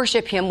who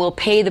worship him will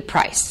pay the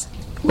price.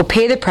 Will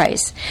pay the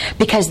price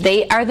because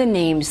they are the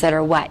names that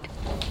are what?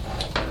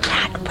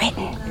 Not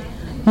written.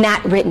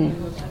 Not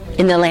written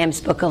in the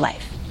Lamb's Book of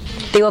Life.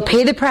 They will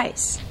pay the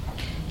price.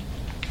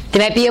 They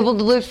might be able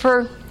to live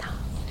for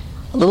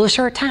a little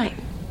short time.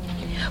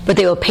 But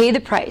they will pay the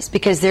price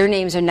because their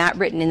names are not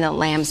written in the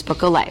Lamb's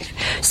Book of Life.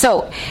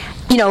 So,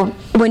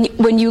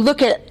 when you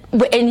look at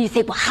and you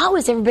think, well, how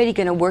is everybody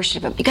going to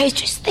worship him? You guys,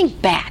 just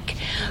think back.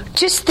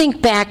 Just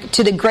think back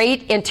to the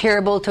great and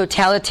terrible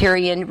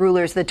totalitarian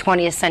rulers of the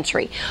 20th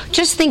century.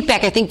 Just think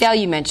back. I think Val,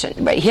 you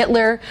mentioned, right?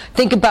 Hitler.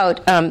 Think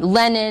about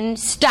Lenin,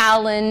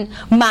 Stalin,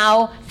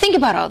 Mao. Think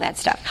about all that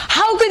stuff.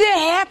 How could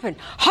that happen?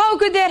 How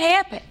could that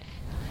happen?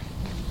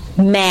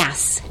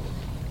 Mass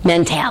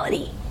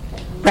mentality,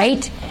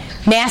 right?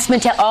 Mass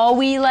mentality. All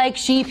we like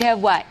sheep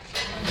have what?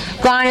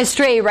 Gone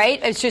astray, right?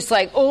 It's just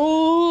like,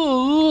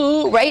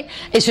 oh, right?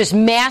 It's just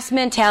mass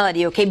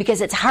mentality, okay?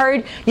 Because it's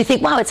hard, you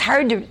think, wow, it's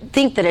hard to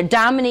think that a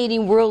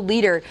dominating world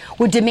leader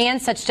would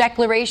demand such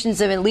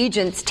declarations of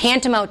allegiance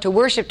tantamount to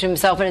worship to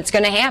himself, and it's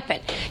going to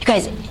happen. You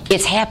guys,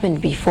 it's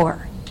happened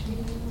before.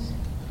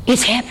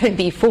 It's happened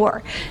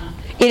before.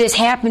 It has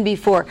happened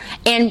before.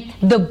 And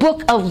the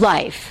Book of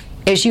Life,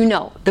 as you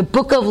know, the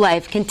Book of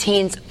Life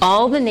contains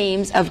all the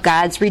names of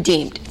God's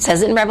redeemed. It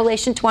says it in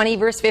Revelation 20,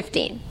 verse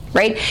 15.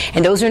 Right?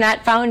 And those are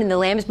not found in the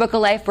Lamb's Book of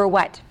Life were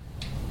what?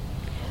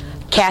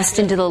 Cast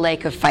into the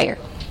lake of fire.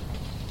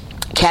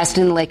 Cast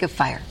into the lake of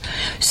fire.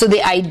 So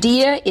the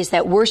idea is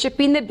that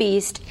worshiping the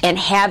beast and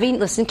having,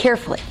 listen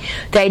carefully,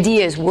 the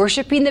idea is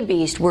worshiping the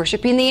beast,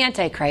 worshiping the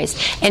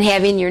Antichrist, and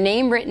having your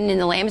name written in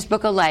the Lamb's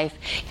Book of Life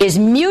is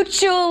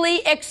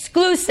mutually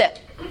exclusive.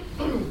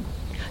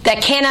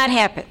 That cannot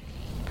happen.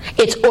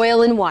 It's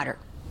oil and water.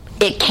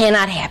 It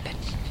cannot happen.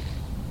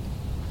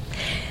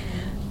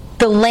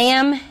 The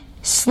Lamb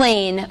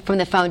slain from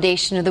the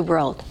foundation of the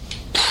world.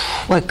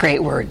 What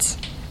great words,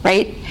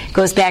 right?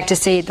 Goes back to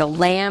say the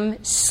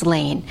Lamb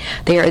slain.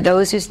 They are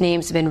those whose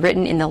names have been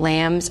written in the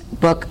Lamb's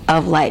Book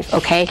of Life,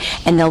 okay?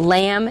 And the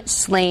Lamb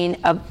slain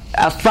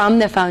from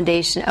the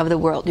foundation of the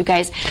world. You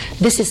guys,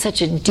 this is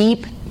such a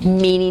deep,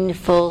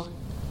 meaningful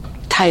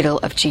title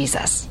of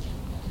Jesus.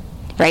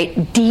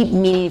 Right? Deep,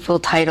 meaningful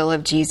title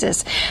of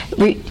Jesus.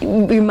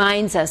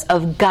 Reminds us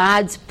of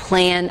God's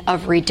plan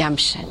of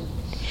redemption.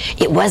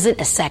 It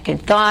wasn't a second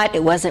thought.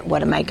 It wasn't,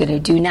 what am I going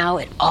to do now?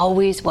 It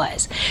always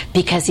was.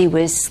 Because he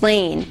was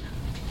slain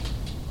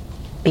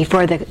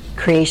before the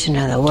creation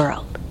of the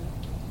world.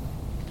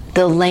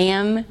 The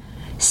Lamb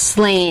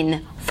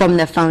slain from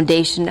the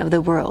foundation of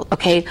the world.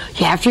 Okay?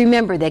 You have to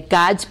remember that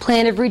God's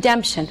plan of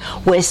redemption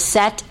was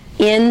set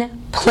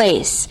in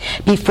place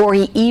before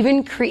he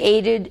even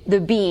created the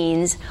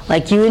beings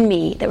like you and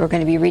me that were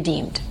going to be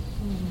redeemed.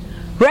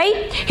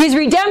 Right? His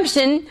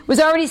redemption was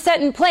already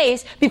set in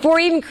place before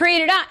he even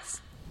created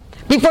us.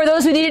 Before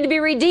those who needed to be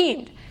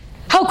redeemed.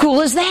 How cool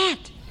is that?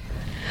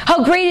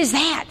 How great is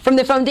that? From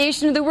the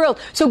foundation of the world.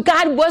 So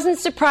God wasn't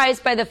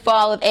surprised by the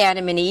fall of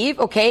Adam and Eve,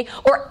 okay?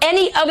 Or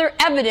any other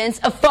evidence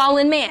of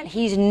fallen man.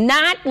 He's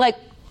not like,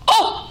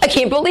 oh, I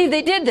can't believe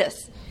they did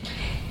this.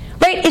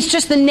 Right? It's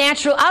just the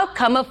natural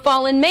outcome of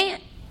fallen man.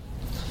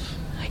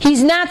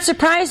 He's not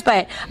surprised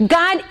by it.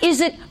 God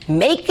isn't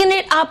making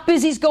it up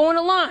as he's going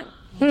along.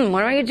 What am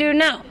I going to do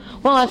now?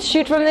 Well, let's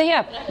shoot from the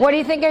hip. What do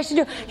you think I should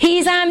do?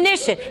 He's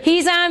omniscient.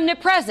 He's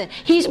omnipresent.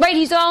 He's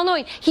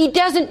all-knowing. He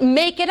doesn't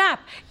make it up.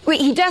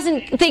 He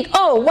doesn't think,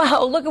 oh,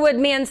 wow, look at what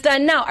man's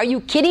done now. Are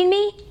you kidding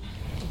me?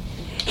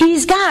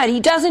 He's God. He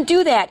doesn't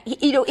do that.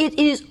 It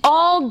is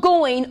all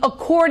going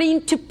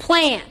according to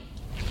plan.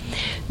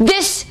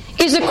 This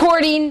is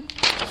according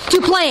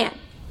to plan.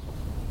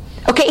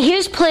 Okay,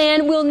 His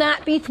plan will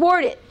not be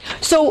thwarted.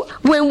 So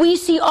when we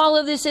see all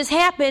of this has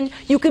happened,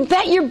 you can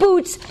bet your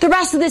boots the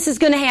rest of this is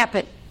going to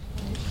happen.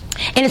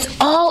 And it's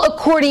all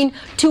according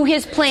to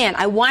His plan.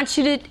 I want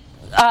you to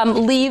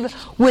leave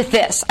with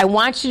this. I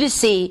want you to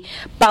see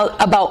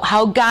about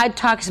how God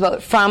talks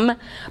about from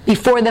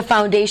before the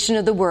foundation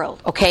of the world.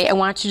 Okay, I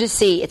want you to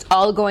see it's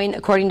all going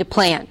according to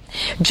plan.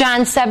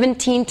 John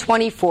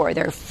 17:24.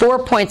 There are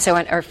 5 points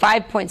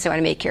I want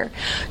to make here.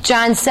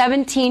 John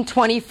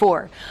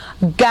 17:24.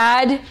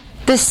 God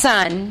the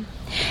Son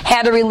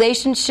had a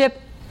relationship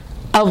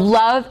of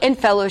love and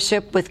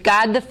fellowship with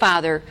God the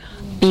Father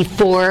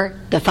before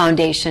the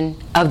foundation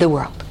of the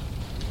world.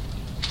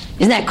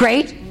 Isn't that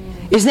great?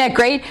 Isn't that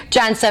great?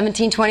 John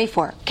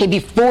 17:24. Okay,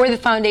 before the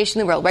foundation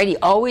of the world, right? He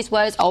always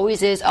was,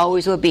 always is,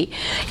 always will be.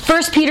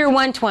 1 Peter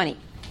 1:20.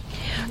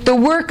 The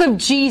work of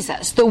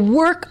Jesus,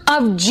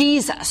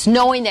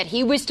 knowing that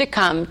He was to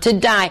come, to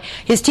die,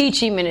 His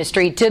teaching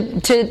ministry,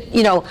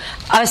 to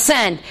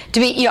ascend, to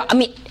be,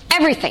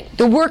 everything.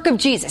 The work of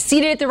Jesus,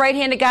 seated at the right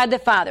hand of God the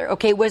Father,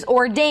 okay, was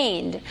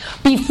ordained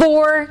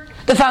before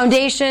the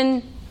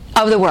foundation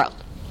of the world.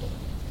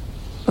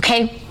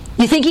 Okay?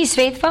 You think He's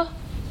faithful?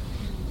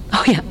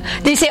 Oh, yeah.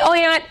 They say, oh,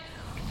 you know what?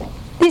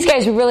 These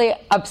guys really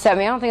upset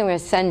me. I don't think I'm going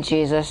to send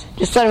Jesus.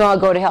 Just let them all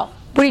go to hell.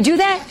 Would He do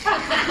that?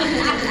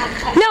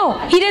 No,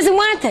 He doesn't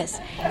want this.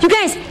 You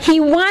guys, He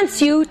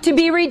wants you to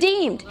be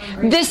redeemed.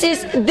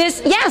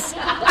 Yes.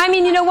 I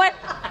mean, you know what?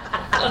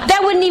 That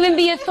wouldn't even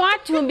be a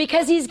thought to Him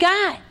because He's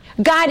God.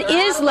 God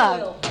is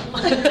love.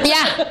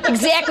 Yeah,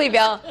 exactly,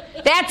 Bill.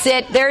 That's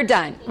it. They're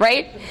done,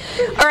 right?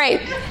 All right.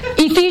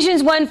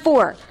 Ephesians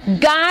 1:4.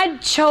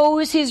 God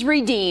chose His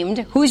redeemed.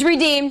 Who's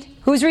redeemed?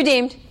 Who's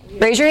redeemed?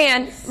 Raise your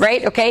hand,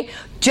 right? Okay.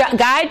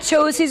 God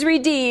chose His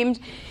redeemed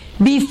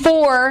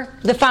before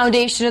the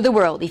foundation of the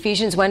world.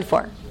 Ephesians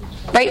 1:4.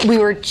 Right? We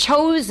were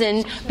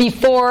chosen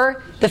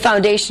before the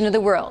foundation of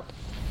the world.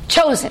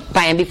 Chosen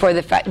by Him before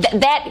the...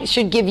 That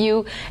should give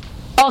you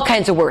all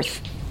kinds of worth.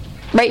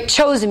 Right?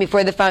 Chosen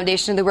before the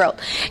foundation of the world.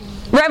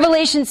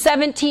 Revelation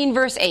 17,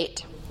 verse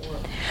 8.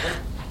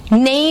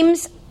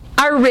 Names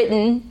are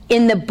written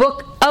in the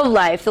book of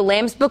life, the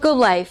Lamb's book of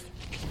life,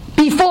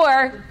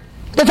 before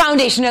the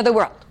foundation of the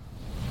world.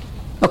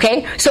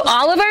 Okay? So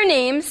all of our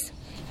names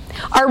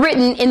are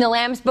written in the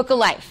Lamb's book of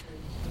life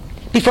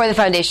before the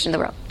foundation of the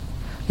world.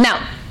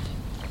 Now,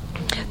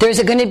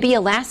 there's going to be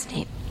a last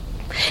name.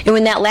 And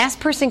when that last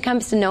person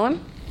comes to know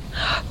Him,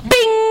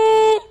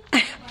 bing!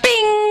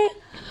 Bing!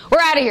 We're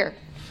out of here.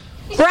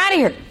 We're out of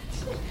here.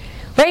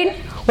 Right?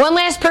 One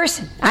last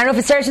person. I don't know if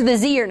it starts with a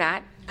Z or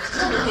not.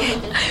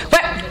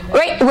 But,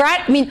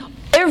 right?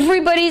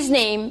 Everybody's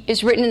name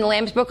is written in the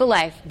Lamb's Book of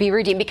Life, be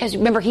redeemed, because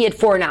remember, He had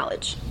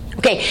foreknowledge.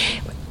 Okay,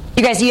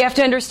 you guys, you have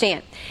to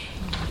understand.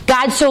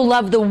 God so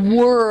loved the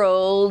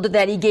world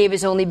that He gave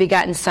His only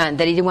begotten Son,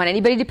 that He didn't want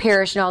anybody to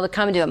perish and all to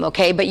come to Him,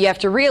 okay? But you have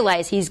to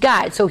realize He's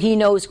God, so He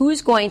knows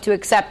who's going to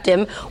accept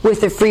Him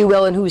with their free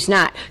will and who's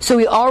not. So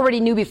He already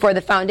knew before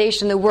the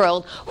foundation of the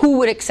world who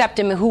would accept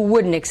Him and who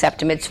wouldn't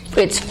accept Him.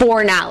 It's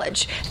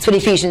foreknowledge. That's what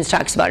Ephesians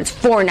talks about. It's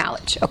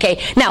foreknowledge,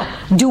 okay? Now,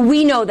 do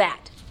we know that?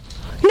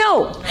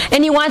 No.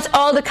 And He wants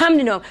all to come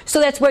to know Him.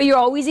 So that's why you're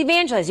always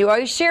evangelizing. You're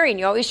always sharing.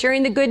 You're always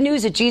sharing the good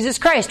news of Jesus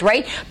Christ,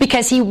 right?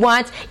 Because He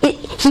wants it.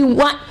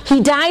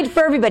 He died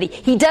for everybody.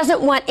 He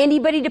doesn't want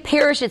anybody to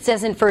perish, it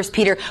says in 1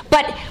 Peter.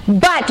 But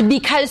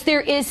because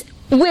there is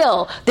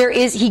will,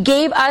 He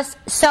gave us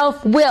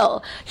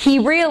self-will. He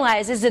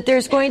realizes that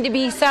there's going to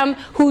be some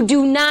who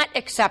do not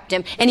accept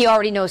Him, and He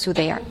already knows who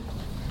they are.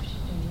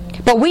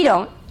 But we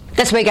don't.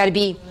 That's why you got to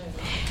be,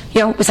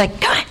 it's like,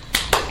 come on.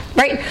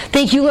 Right?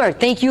 Thank you,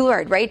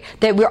 Lord, right?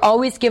 That we're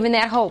always given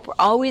that hope. We're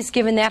always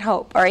given that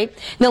hope, all right?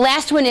 And the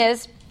last one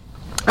is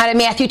out of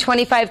Matthew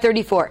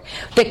 25:34.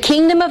 The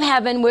kingdom of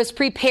heaven was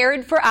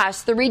prepared for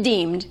us, the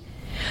redeemed.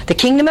 The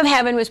kingdom of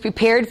heaven was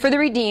prepared for the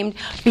redeemed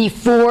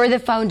before the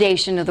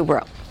foundation of the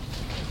world.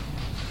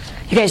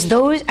 You guys,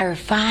 those are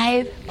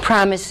 5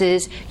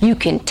 promises you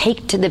can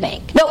take to the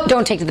bank. No,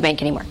 don't take to the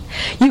bank anymore.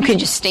 You can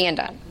just stand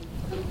on.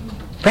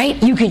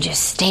 Right? You can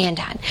just stand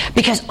on.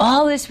 Because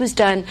all this was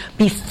done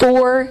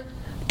before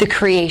the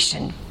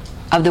creation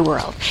of the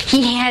world.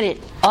 He had it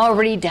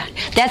already done.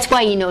 That's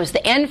why He knows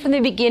the end from the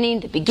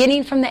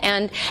beginning from the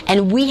end,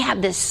 and we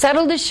have this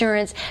settled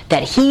assurance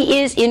that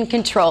He is in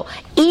control,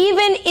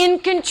 even in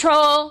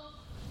control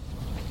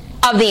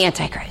of the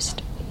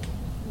Antichrist,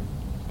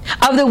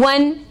 of the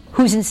one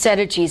who's instead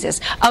of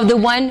Jesus, of the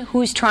one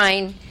who's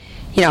trying,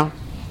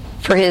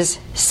 for his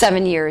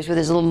 7 years with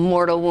his little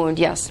mortal wound.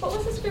 Yes. What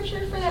was the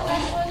scripture for that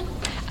last one?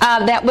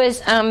 That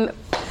was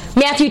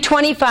Matthew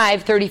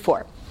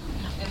 25:34.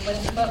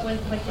 But when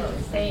did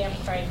it say, I'm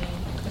sorry,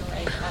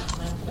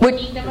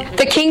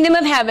 The kingdom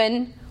of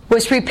heaven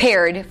was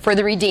prepared for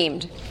the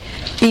redeemed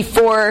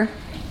before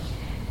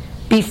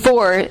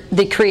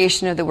the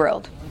creation of the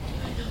world.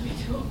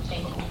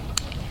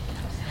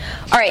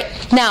 All right,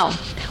 now,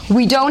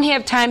 we don't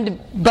have time to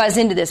buzz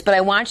into this, but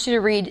I want you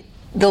to read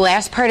the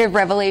last part of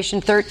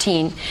Revelation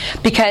 13,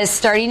 because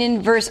starting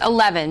in verse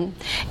 11,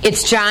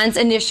 it's John's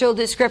initial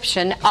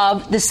description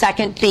of the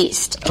second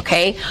beast,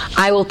 okay?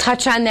 I will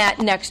touch on that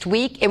next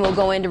week, and we'll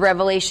go into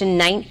Revelation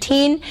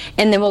 19,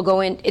 and then we'll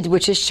go in,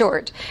 which is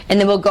short, and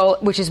then we'll go,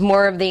 which is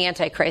more of the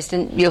Antichrist,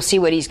 and you'll see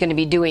what he's going to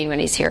be doing when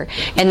he's here,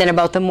 and then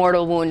about the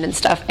mortal wound and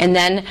stuff, and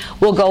then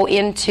we'll go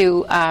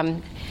into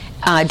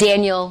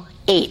Daniel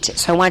 8.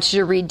 So I want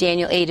you to read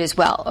Daniel 8 as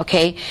well,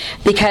 okay?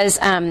 Because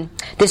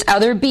this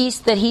other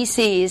beast that he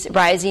sees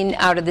rising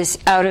out of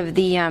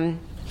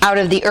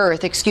the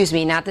earth, excuse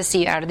me, not the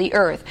sea, out of the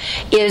earth,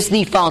 is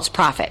the false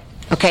prophet.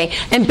 Okay?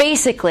 And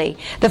basically,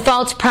 the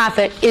false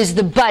prophet is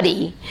the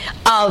buddy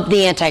of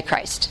the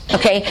Antichrist.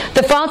 Okay?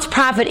 The false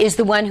prophet is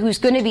the one who's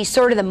going to be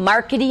sort of the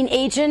marketing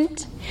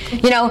agent,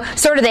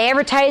 sort of the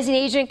advertising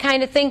agent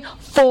kind of thing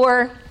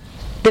for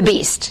the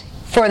beast,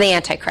 for the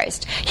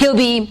Antichrist. He'll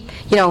be,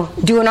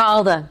 doing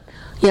all the,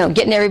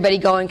 getting everybody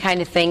going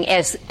kind of thing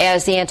as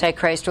the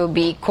Antichrist will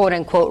be, quote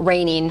unquote,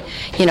 reigning,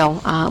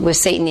 with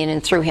Satan in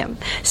and through him.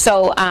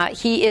 So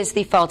he is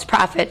the false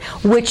prophet,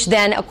 which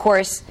then, of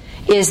course,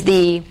 is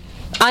the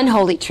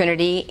unholy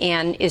Trinity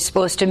and is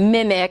supposed to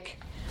mimic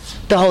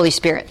the Holy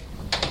Spirit.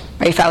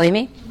 Are you following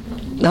me?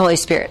 The Holy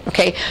Spirit.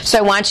 Okay, so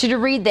I want you to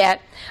read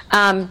that.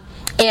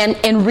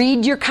 And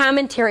read your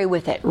commentary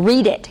with it.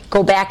 Read it.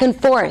 Go back and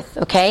forth,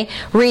 okay?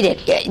 Read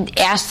it.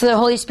 Ask the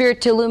Holy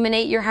Spirit to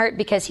illuminate your heart,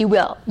 because He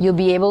will. You'll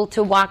be able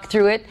to walk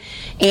through it.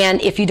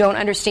 And if you don't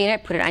understand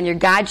it, put it on your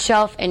God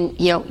shelf, and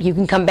you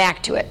can come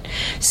back to it.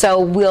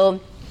 So we'll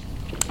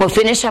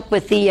finish up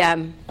with the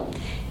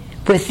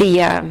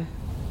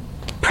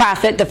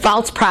prophet, the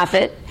false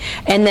prophet,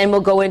 and then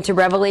we'll go into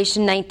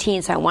Revelation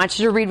 19. So I want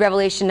you to read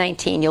Revelation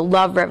 19. You'll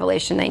love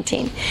Revelation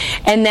 19.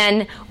 And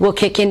then we'll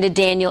kick into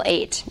Daniel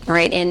 8, all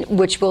right, and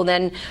which will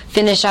then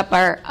finish up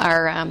our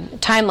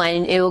timeline,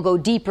 and it will go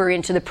deeper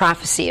into the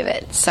prophecy of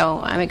it. So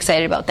I'm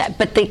excited about that.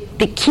 But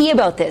the key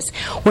about this,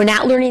 we're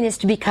not learning this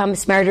to become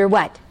smarter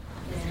what?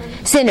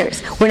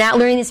 Sinners. We're not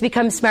learning this to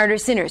become smarter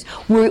sinners.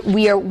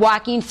 We are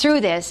walking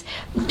through this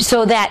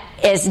so that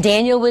as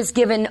Daniel was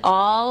given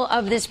all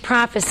of this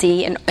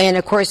prophecy, and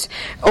of course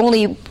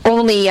only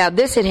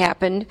this had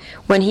happened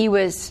when he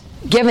was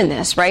given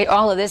this, right?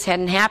 All of this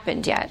hadn't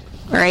happened yet,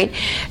 right?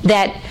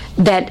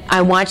 That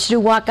I want you to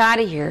walk out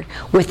of here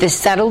with this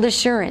settled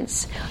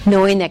assurance,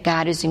 knowing that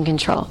God is in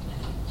control.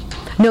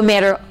 No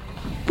matter,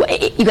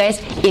 you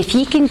guys, if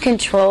He can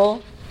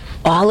control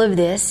all of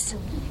this,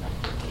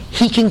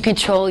 He can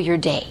control your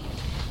day.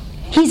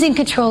 He's in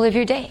control of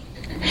your day.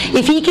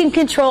 If He can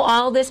control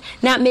all this,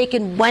 not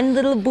making one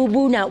little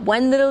boo-boo, not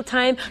one little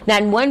time,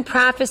 not one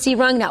prophecy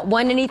wrong, not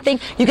one anything.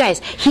 You guys,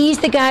 He's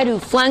the God who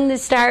flung the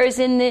stars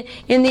in the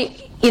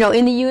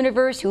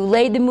universe, who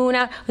laid the moon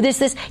out.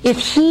 This.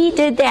 If He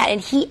did that,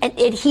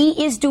 and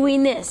He is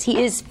doing this,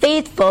 He is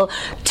faithful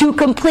to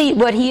complete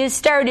what He has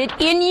started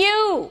in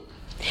you.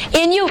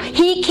 In you,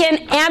 He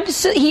can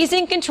He's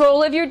in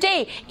control of your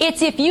day.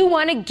 It's if you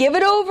want to give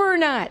it over or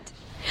not.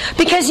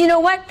 Because you know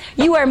what?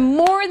 You are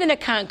more than a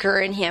conqueror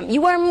in Him.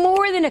 You are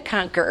more than a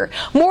conqueror.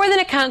 More than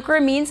a conqueror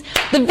means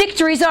the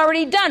victory's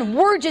already done.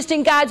 We're just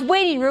in God's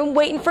waiting room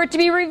waiting for it to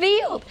be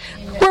revealed.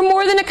 We're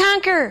more than a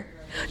conqueror.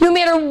 No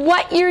matter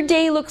what your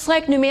day looks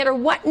like, no matter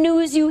what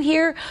news you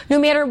hear, no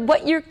matter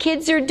what your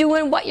kids are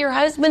doing, what your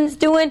husband's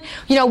doing,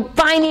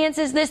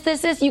 finances,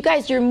 this, you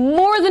guys, you're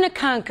more than a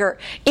conqueror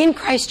in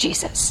Christ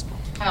Jesus.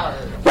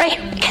 Right?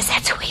 Because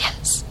that's who He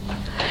is.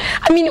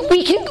 I mean,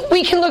 we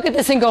can look at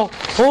this and go,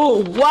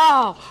 oh,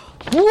 wow.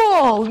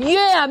 Whoa,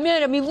 yeah,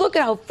 man. I mean, look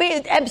at how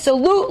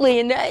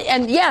absolutely,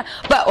 and yeah.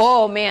 But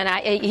oh man,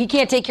 He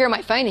can't take care of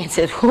my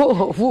finances.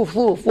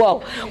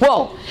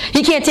 Whoa.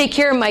 He can't take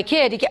care of my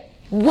kid.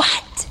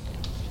 What?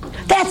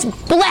 That's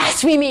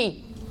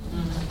blasphemy.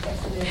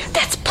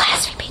 That's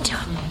blasphemy to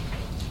Him.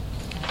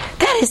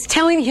 That is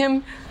telling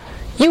Him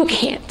you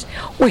can't,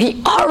 where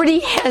He already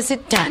has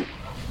it done.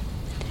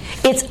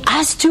 It's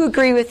us to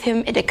agree with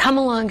Him and to come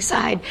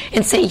alongside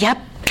and say, yep,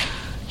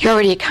 you're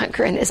already a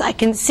conqueror in this. I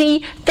can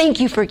see. Thank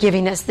you for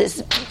giving us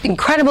this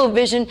incredible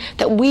vision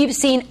that we've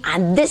seen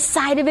on this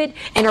side of it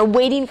and are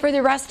waiting for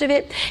the rest of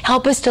it.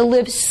 Help us to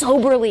live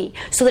soberly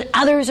so that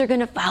others are going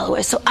to follow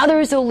us, so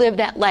others will live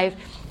that life,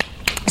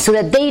 so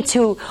that they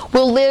too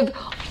will live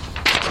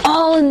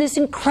all in this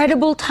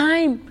incredible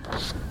time.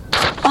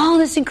 All in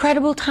this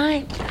incredible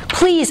time.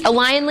 Please, a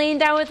lion laying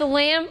down with a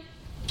lamb?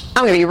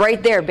 I'm going to be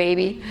right there,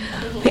 baby.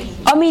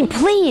 I mean,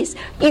 please,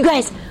 you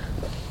guys,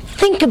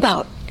 think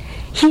about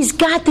He's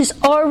got this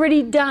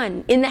already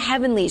done in the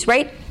heavenlies,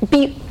 right?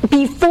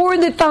 Before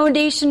the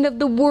foundation of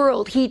the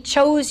world, He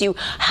chose you.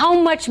 How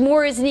much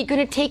more isn't He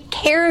going to take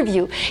care of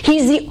you?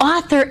 He's the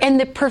author and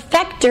the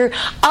perfecter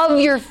of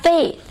your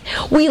faith.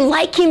 We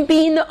like Him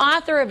being the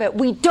author of it.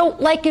 We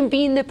don't like Him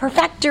being the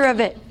perfecter of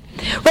it,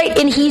 right?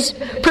 And He's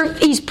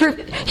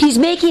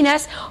making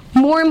us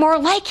more and more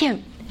like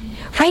Him.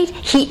 Right?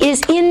 He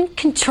is in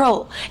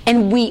control.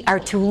 And we are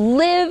to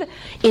live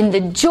in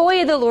the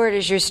joy of the Lord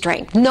as your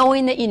strength,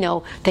 knowing that you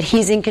know that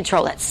He's in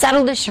control. That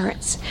settled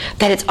assurance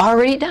that it's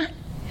already done.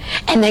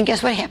 And then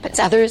guess what happens?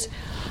 Others,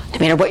 no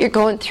matter what you're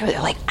going through, they're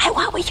like, I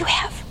want what you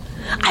have.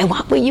 I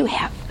want what you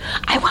have.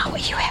 I want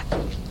what you have.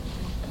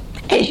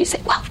 And you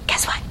say, well,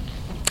 guess what?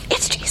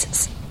 It's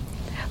Jesus.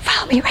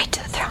 Follow me right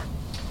to the throne.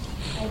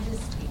 I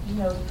just,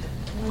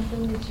 one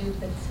thing that you've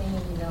been saying,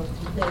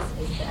 through this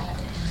is that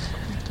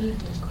he is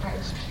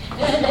Christ.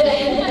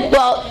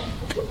 Well,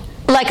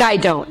 like I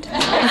don't.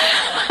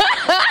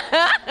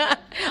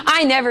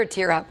 I never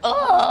tear up.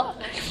 Oh.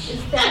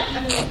 Is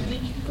that, we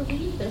can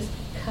believe this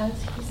because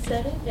he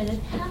said it and it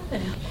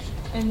happened.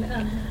 And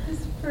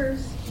this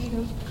verse,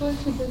 going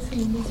through this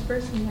and this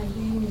verse in my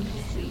reading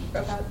this week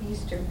about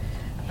Easter,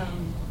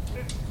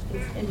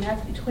 is in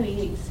Matthew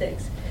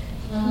 28:6.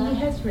 He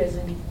has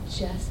risen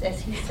just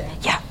as he said.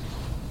 Yeah.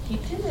 He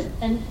did it.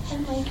 And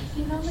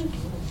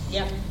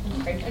yeah.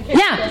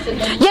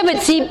 Yeah,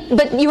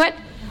 but you know what?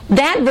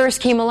 That verse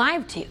came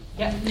alive to you.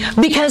 Yeah.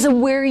 Because of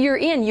where you're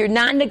in. You're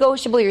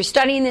non-negotiable. You're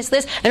studying this,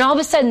 and all of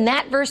a sudden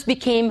that verse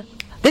became,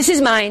 this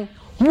is mine.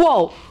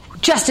 Whoa,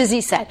 just as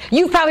he said.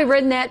 You've probably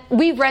read that.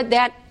 We've read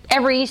that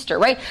every Easter,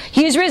 right?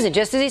 He is risen,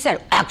 just as he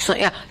said.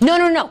 Actually,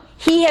 no.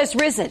 He has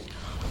risen,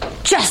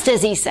 just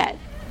as he said.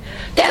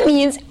 That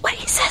means when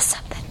he says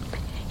something,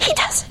 he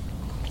does it.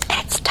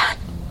 And it's done.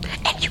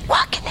 And you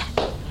walk in that.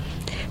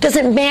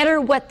 Doesn't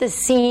matter what the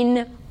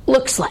scene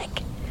looks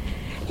like.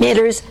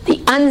 Matters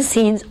the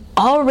unseen's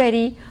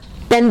already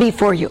been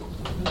before you.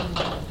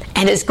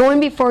 And is going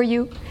before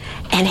you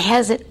and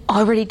has it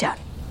already done.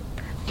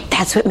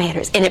 That's what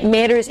matters. And it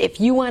matters if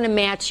you want to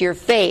match your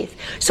faith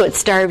so it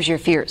starves your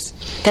fears.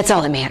 That's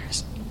all that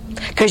matters.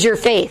 Because your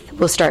faith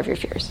will starve your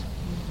fears.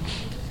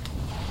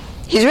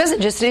 He's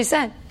risen, just as he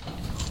said.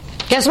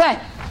 Guess what?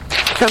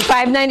 From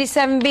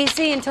 597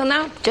 BC until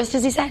now, just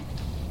as he said.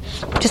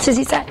 Just as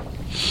he said.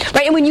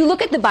 Right? And when you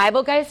look at the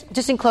Bible, guys,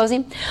 just in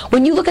closing,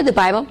 when you look at the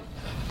Bible,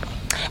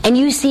 and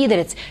you see that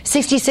it's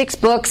 66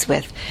 books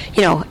with,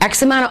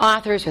 X amount of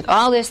authors with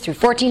all this through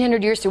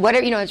 1,400 years, through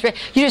whatever, you're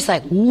just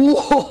like,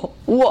 whoa.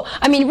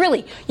 I mean,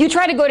 really, you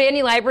try to go to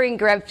any library and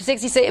grab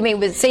 66, with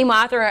the same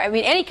author,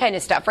 any kind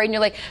of stuff, right? And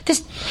you're like,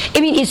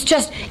 it's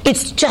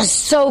just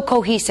so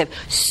cohesive,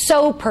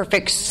 so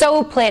perfect,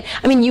 so planned.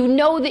 You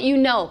know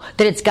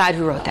that it's God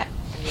who wrote that.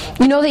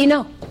 You know that you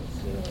know.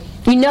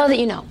 You know that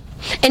you know.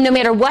 And no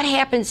matter what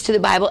happens to the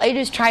Bible, it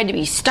is tried to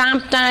be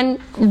stomped on,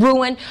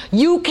 ruined.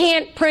 You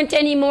can't print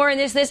anymore, and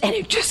this, and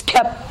it just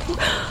kept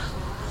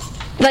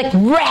like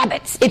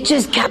rabbits. It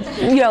just kept,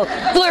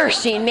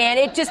 flourishing, man.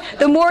 It just,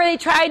 the more they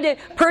tried to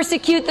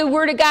persecute the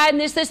Word of God and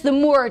this, the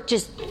more it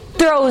just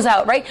throws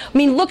out, right?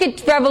 Look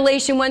at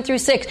Revelation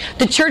 1-6.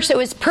 The church that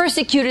was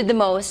persecuted the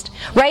most,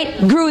 right,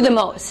 grew the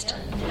most.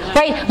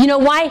 Right? You know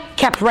why?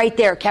 Kept right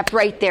there,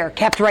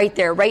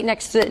 right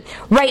next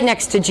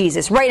to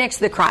Jesus, right next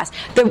to the cross.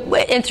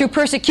 And through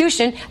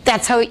persecution,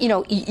 that's how,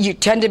 you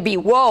tend to be,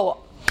 whoa.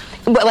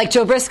 Like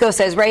Joe Briscoe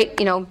says, right?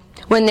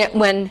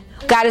 When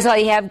God is all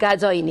you have,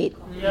 God's all you need.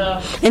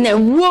 Yeah. And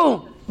then,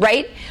 whoa,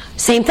 right?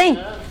 Same thing.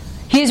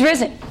 He is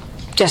risen,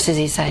 just as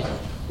he said.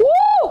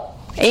 Woo!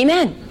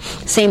 Amen.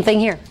 Same thing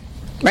here.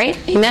 Right?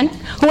 Amen?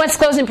 Who wants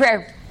to close in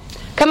prayer?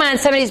 Come on,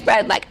 somebody's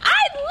I'd love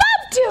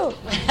to.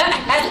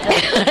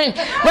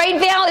 Right,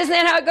 Val? Isn't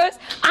that how it goes?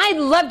 I'd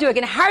love to. I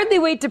can hardly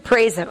wait to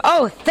praise him.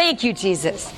 Oh, thank you, Jesus.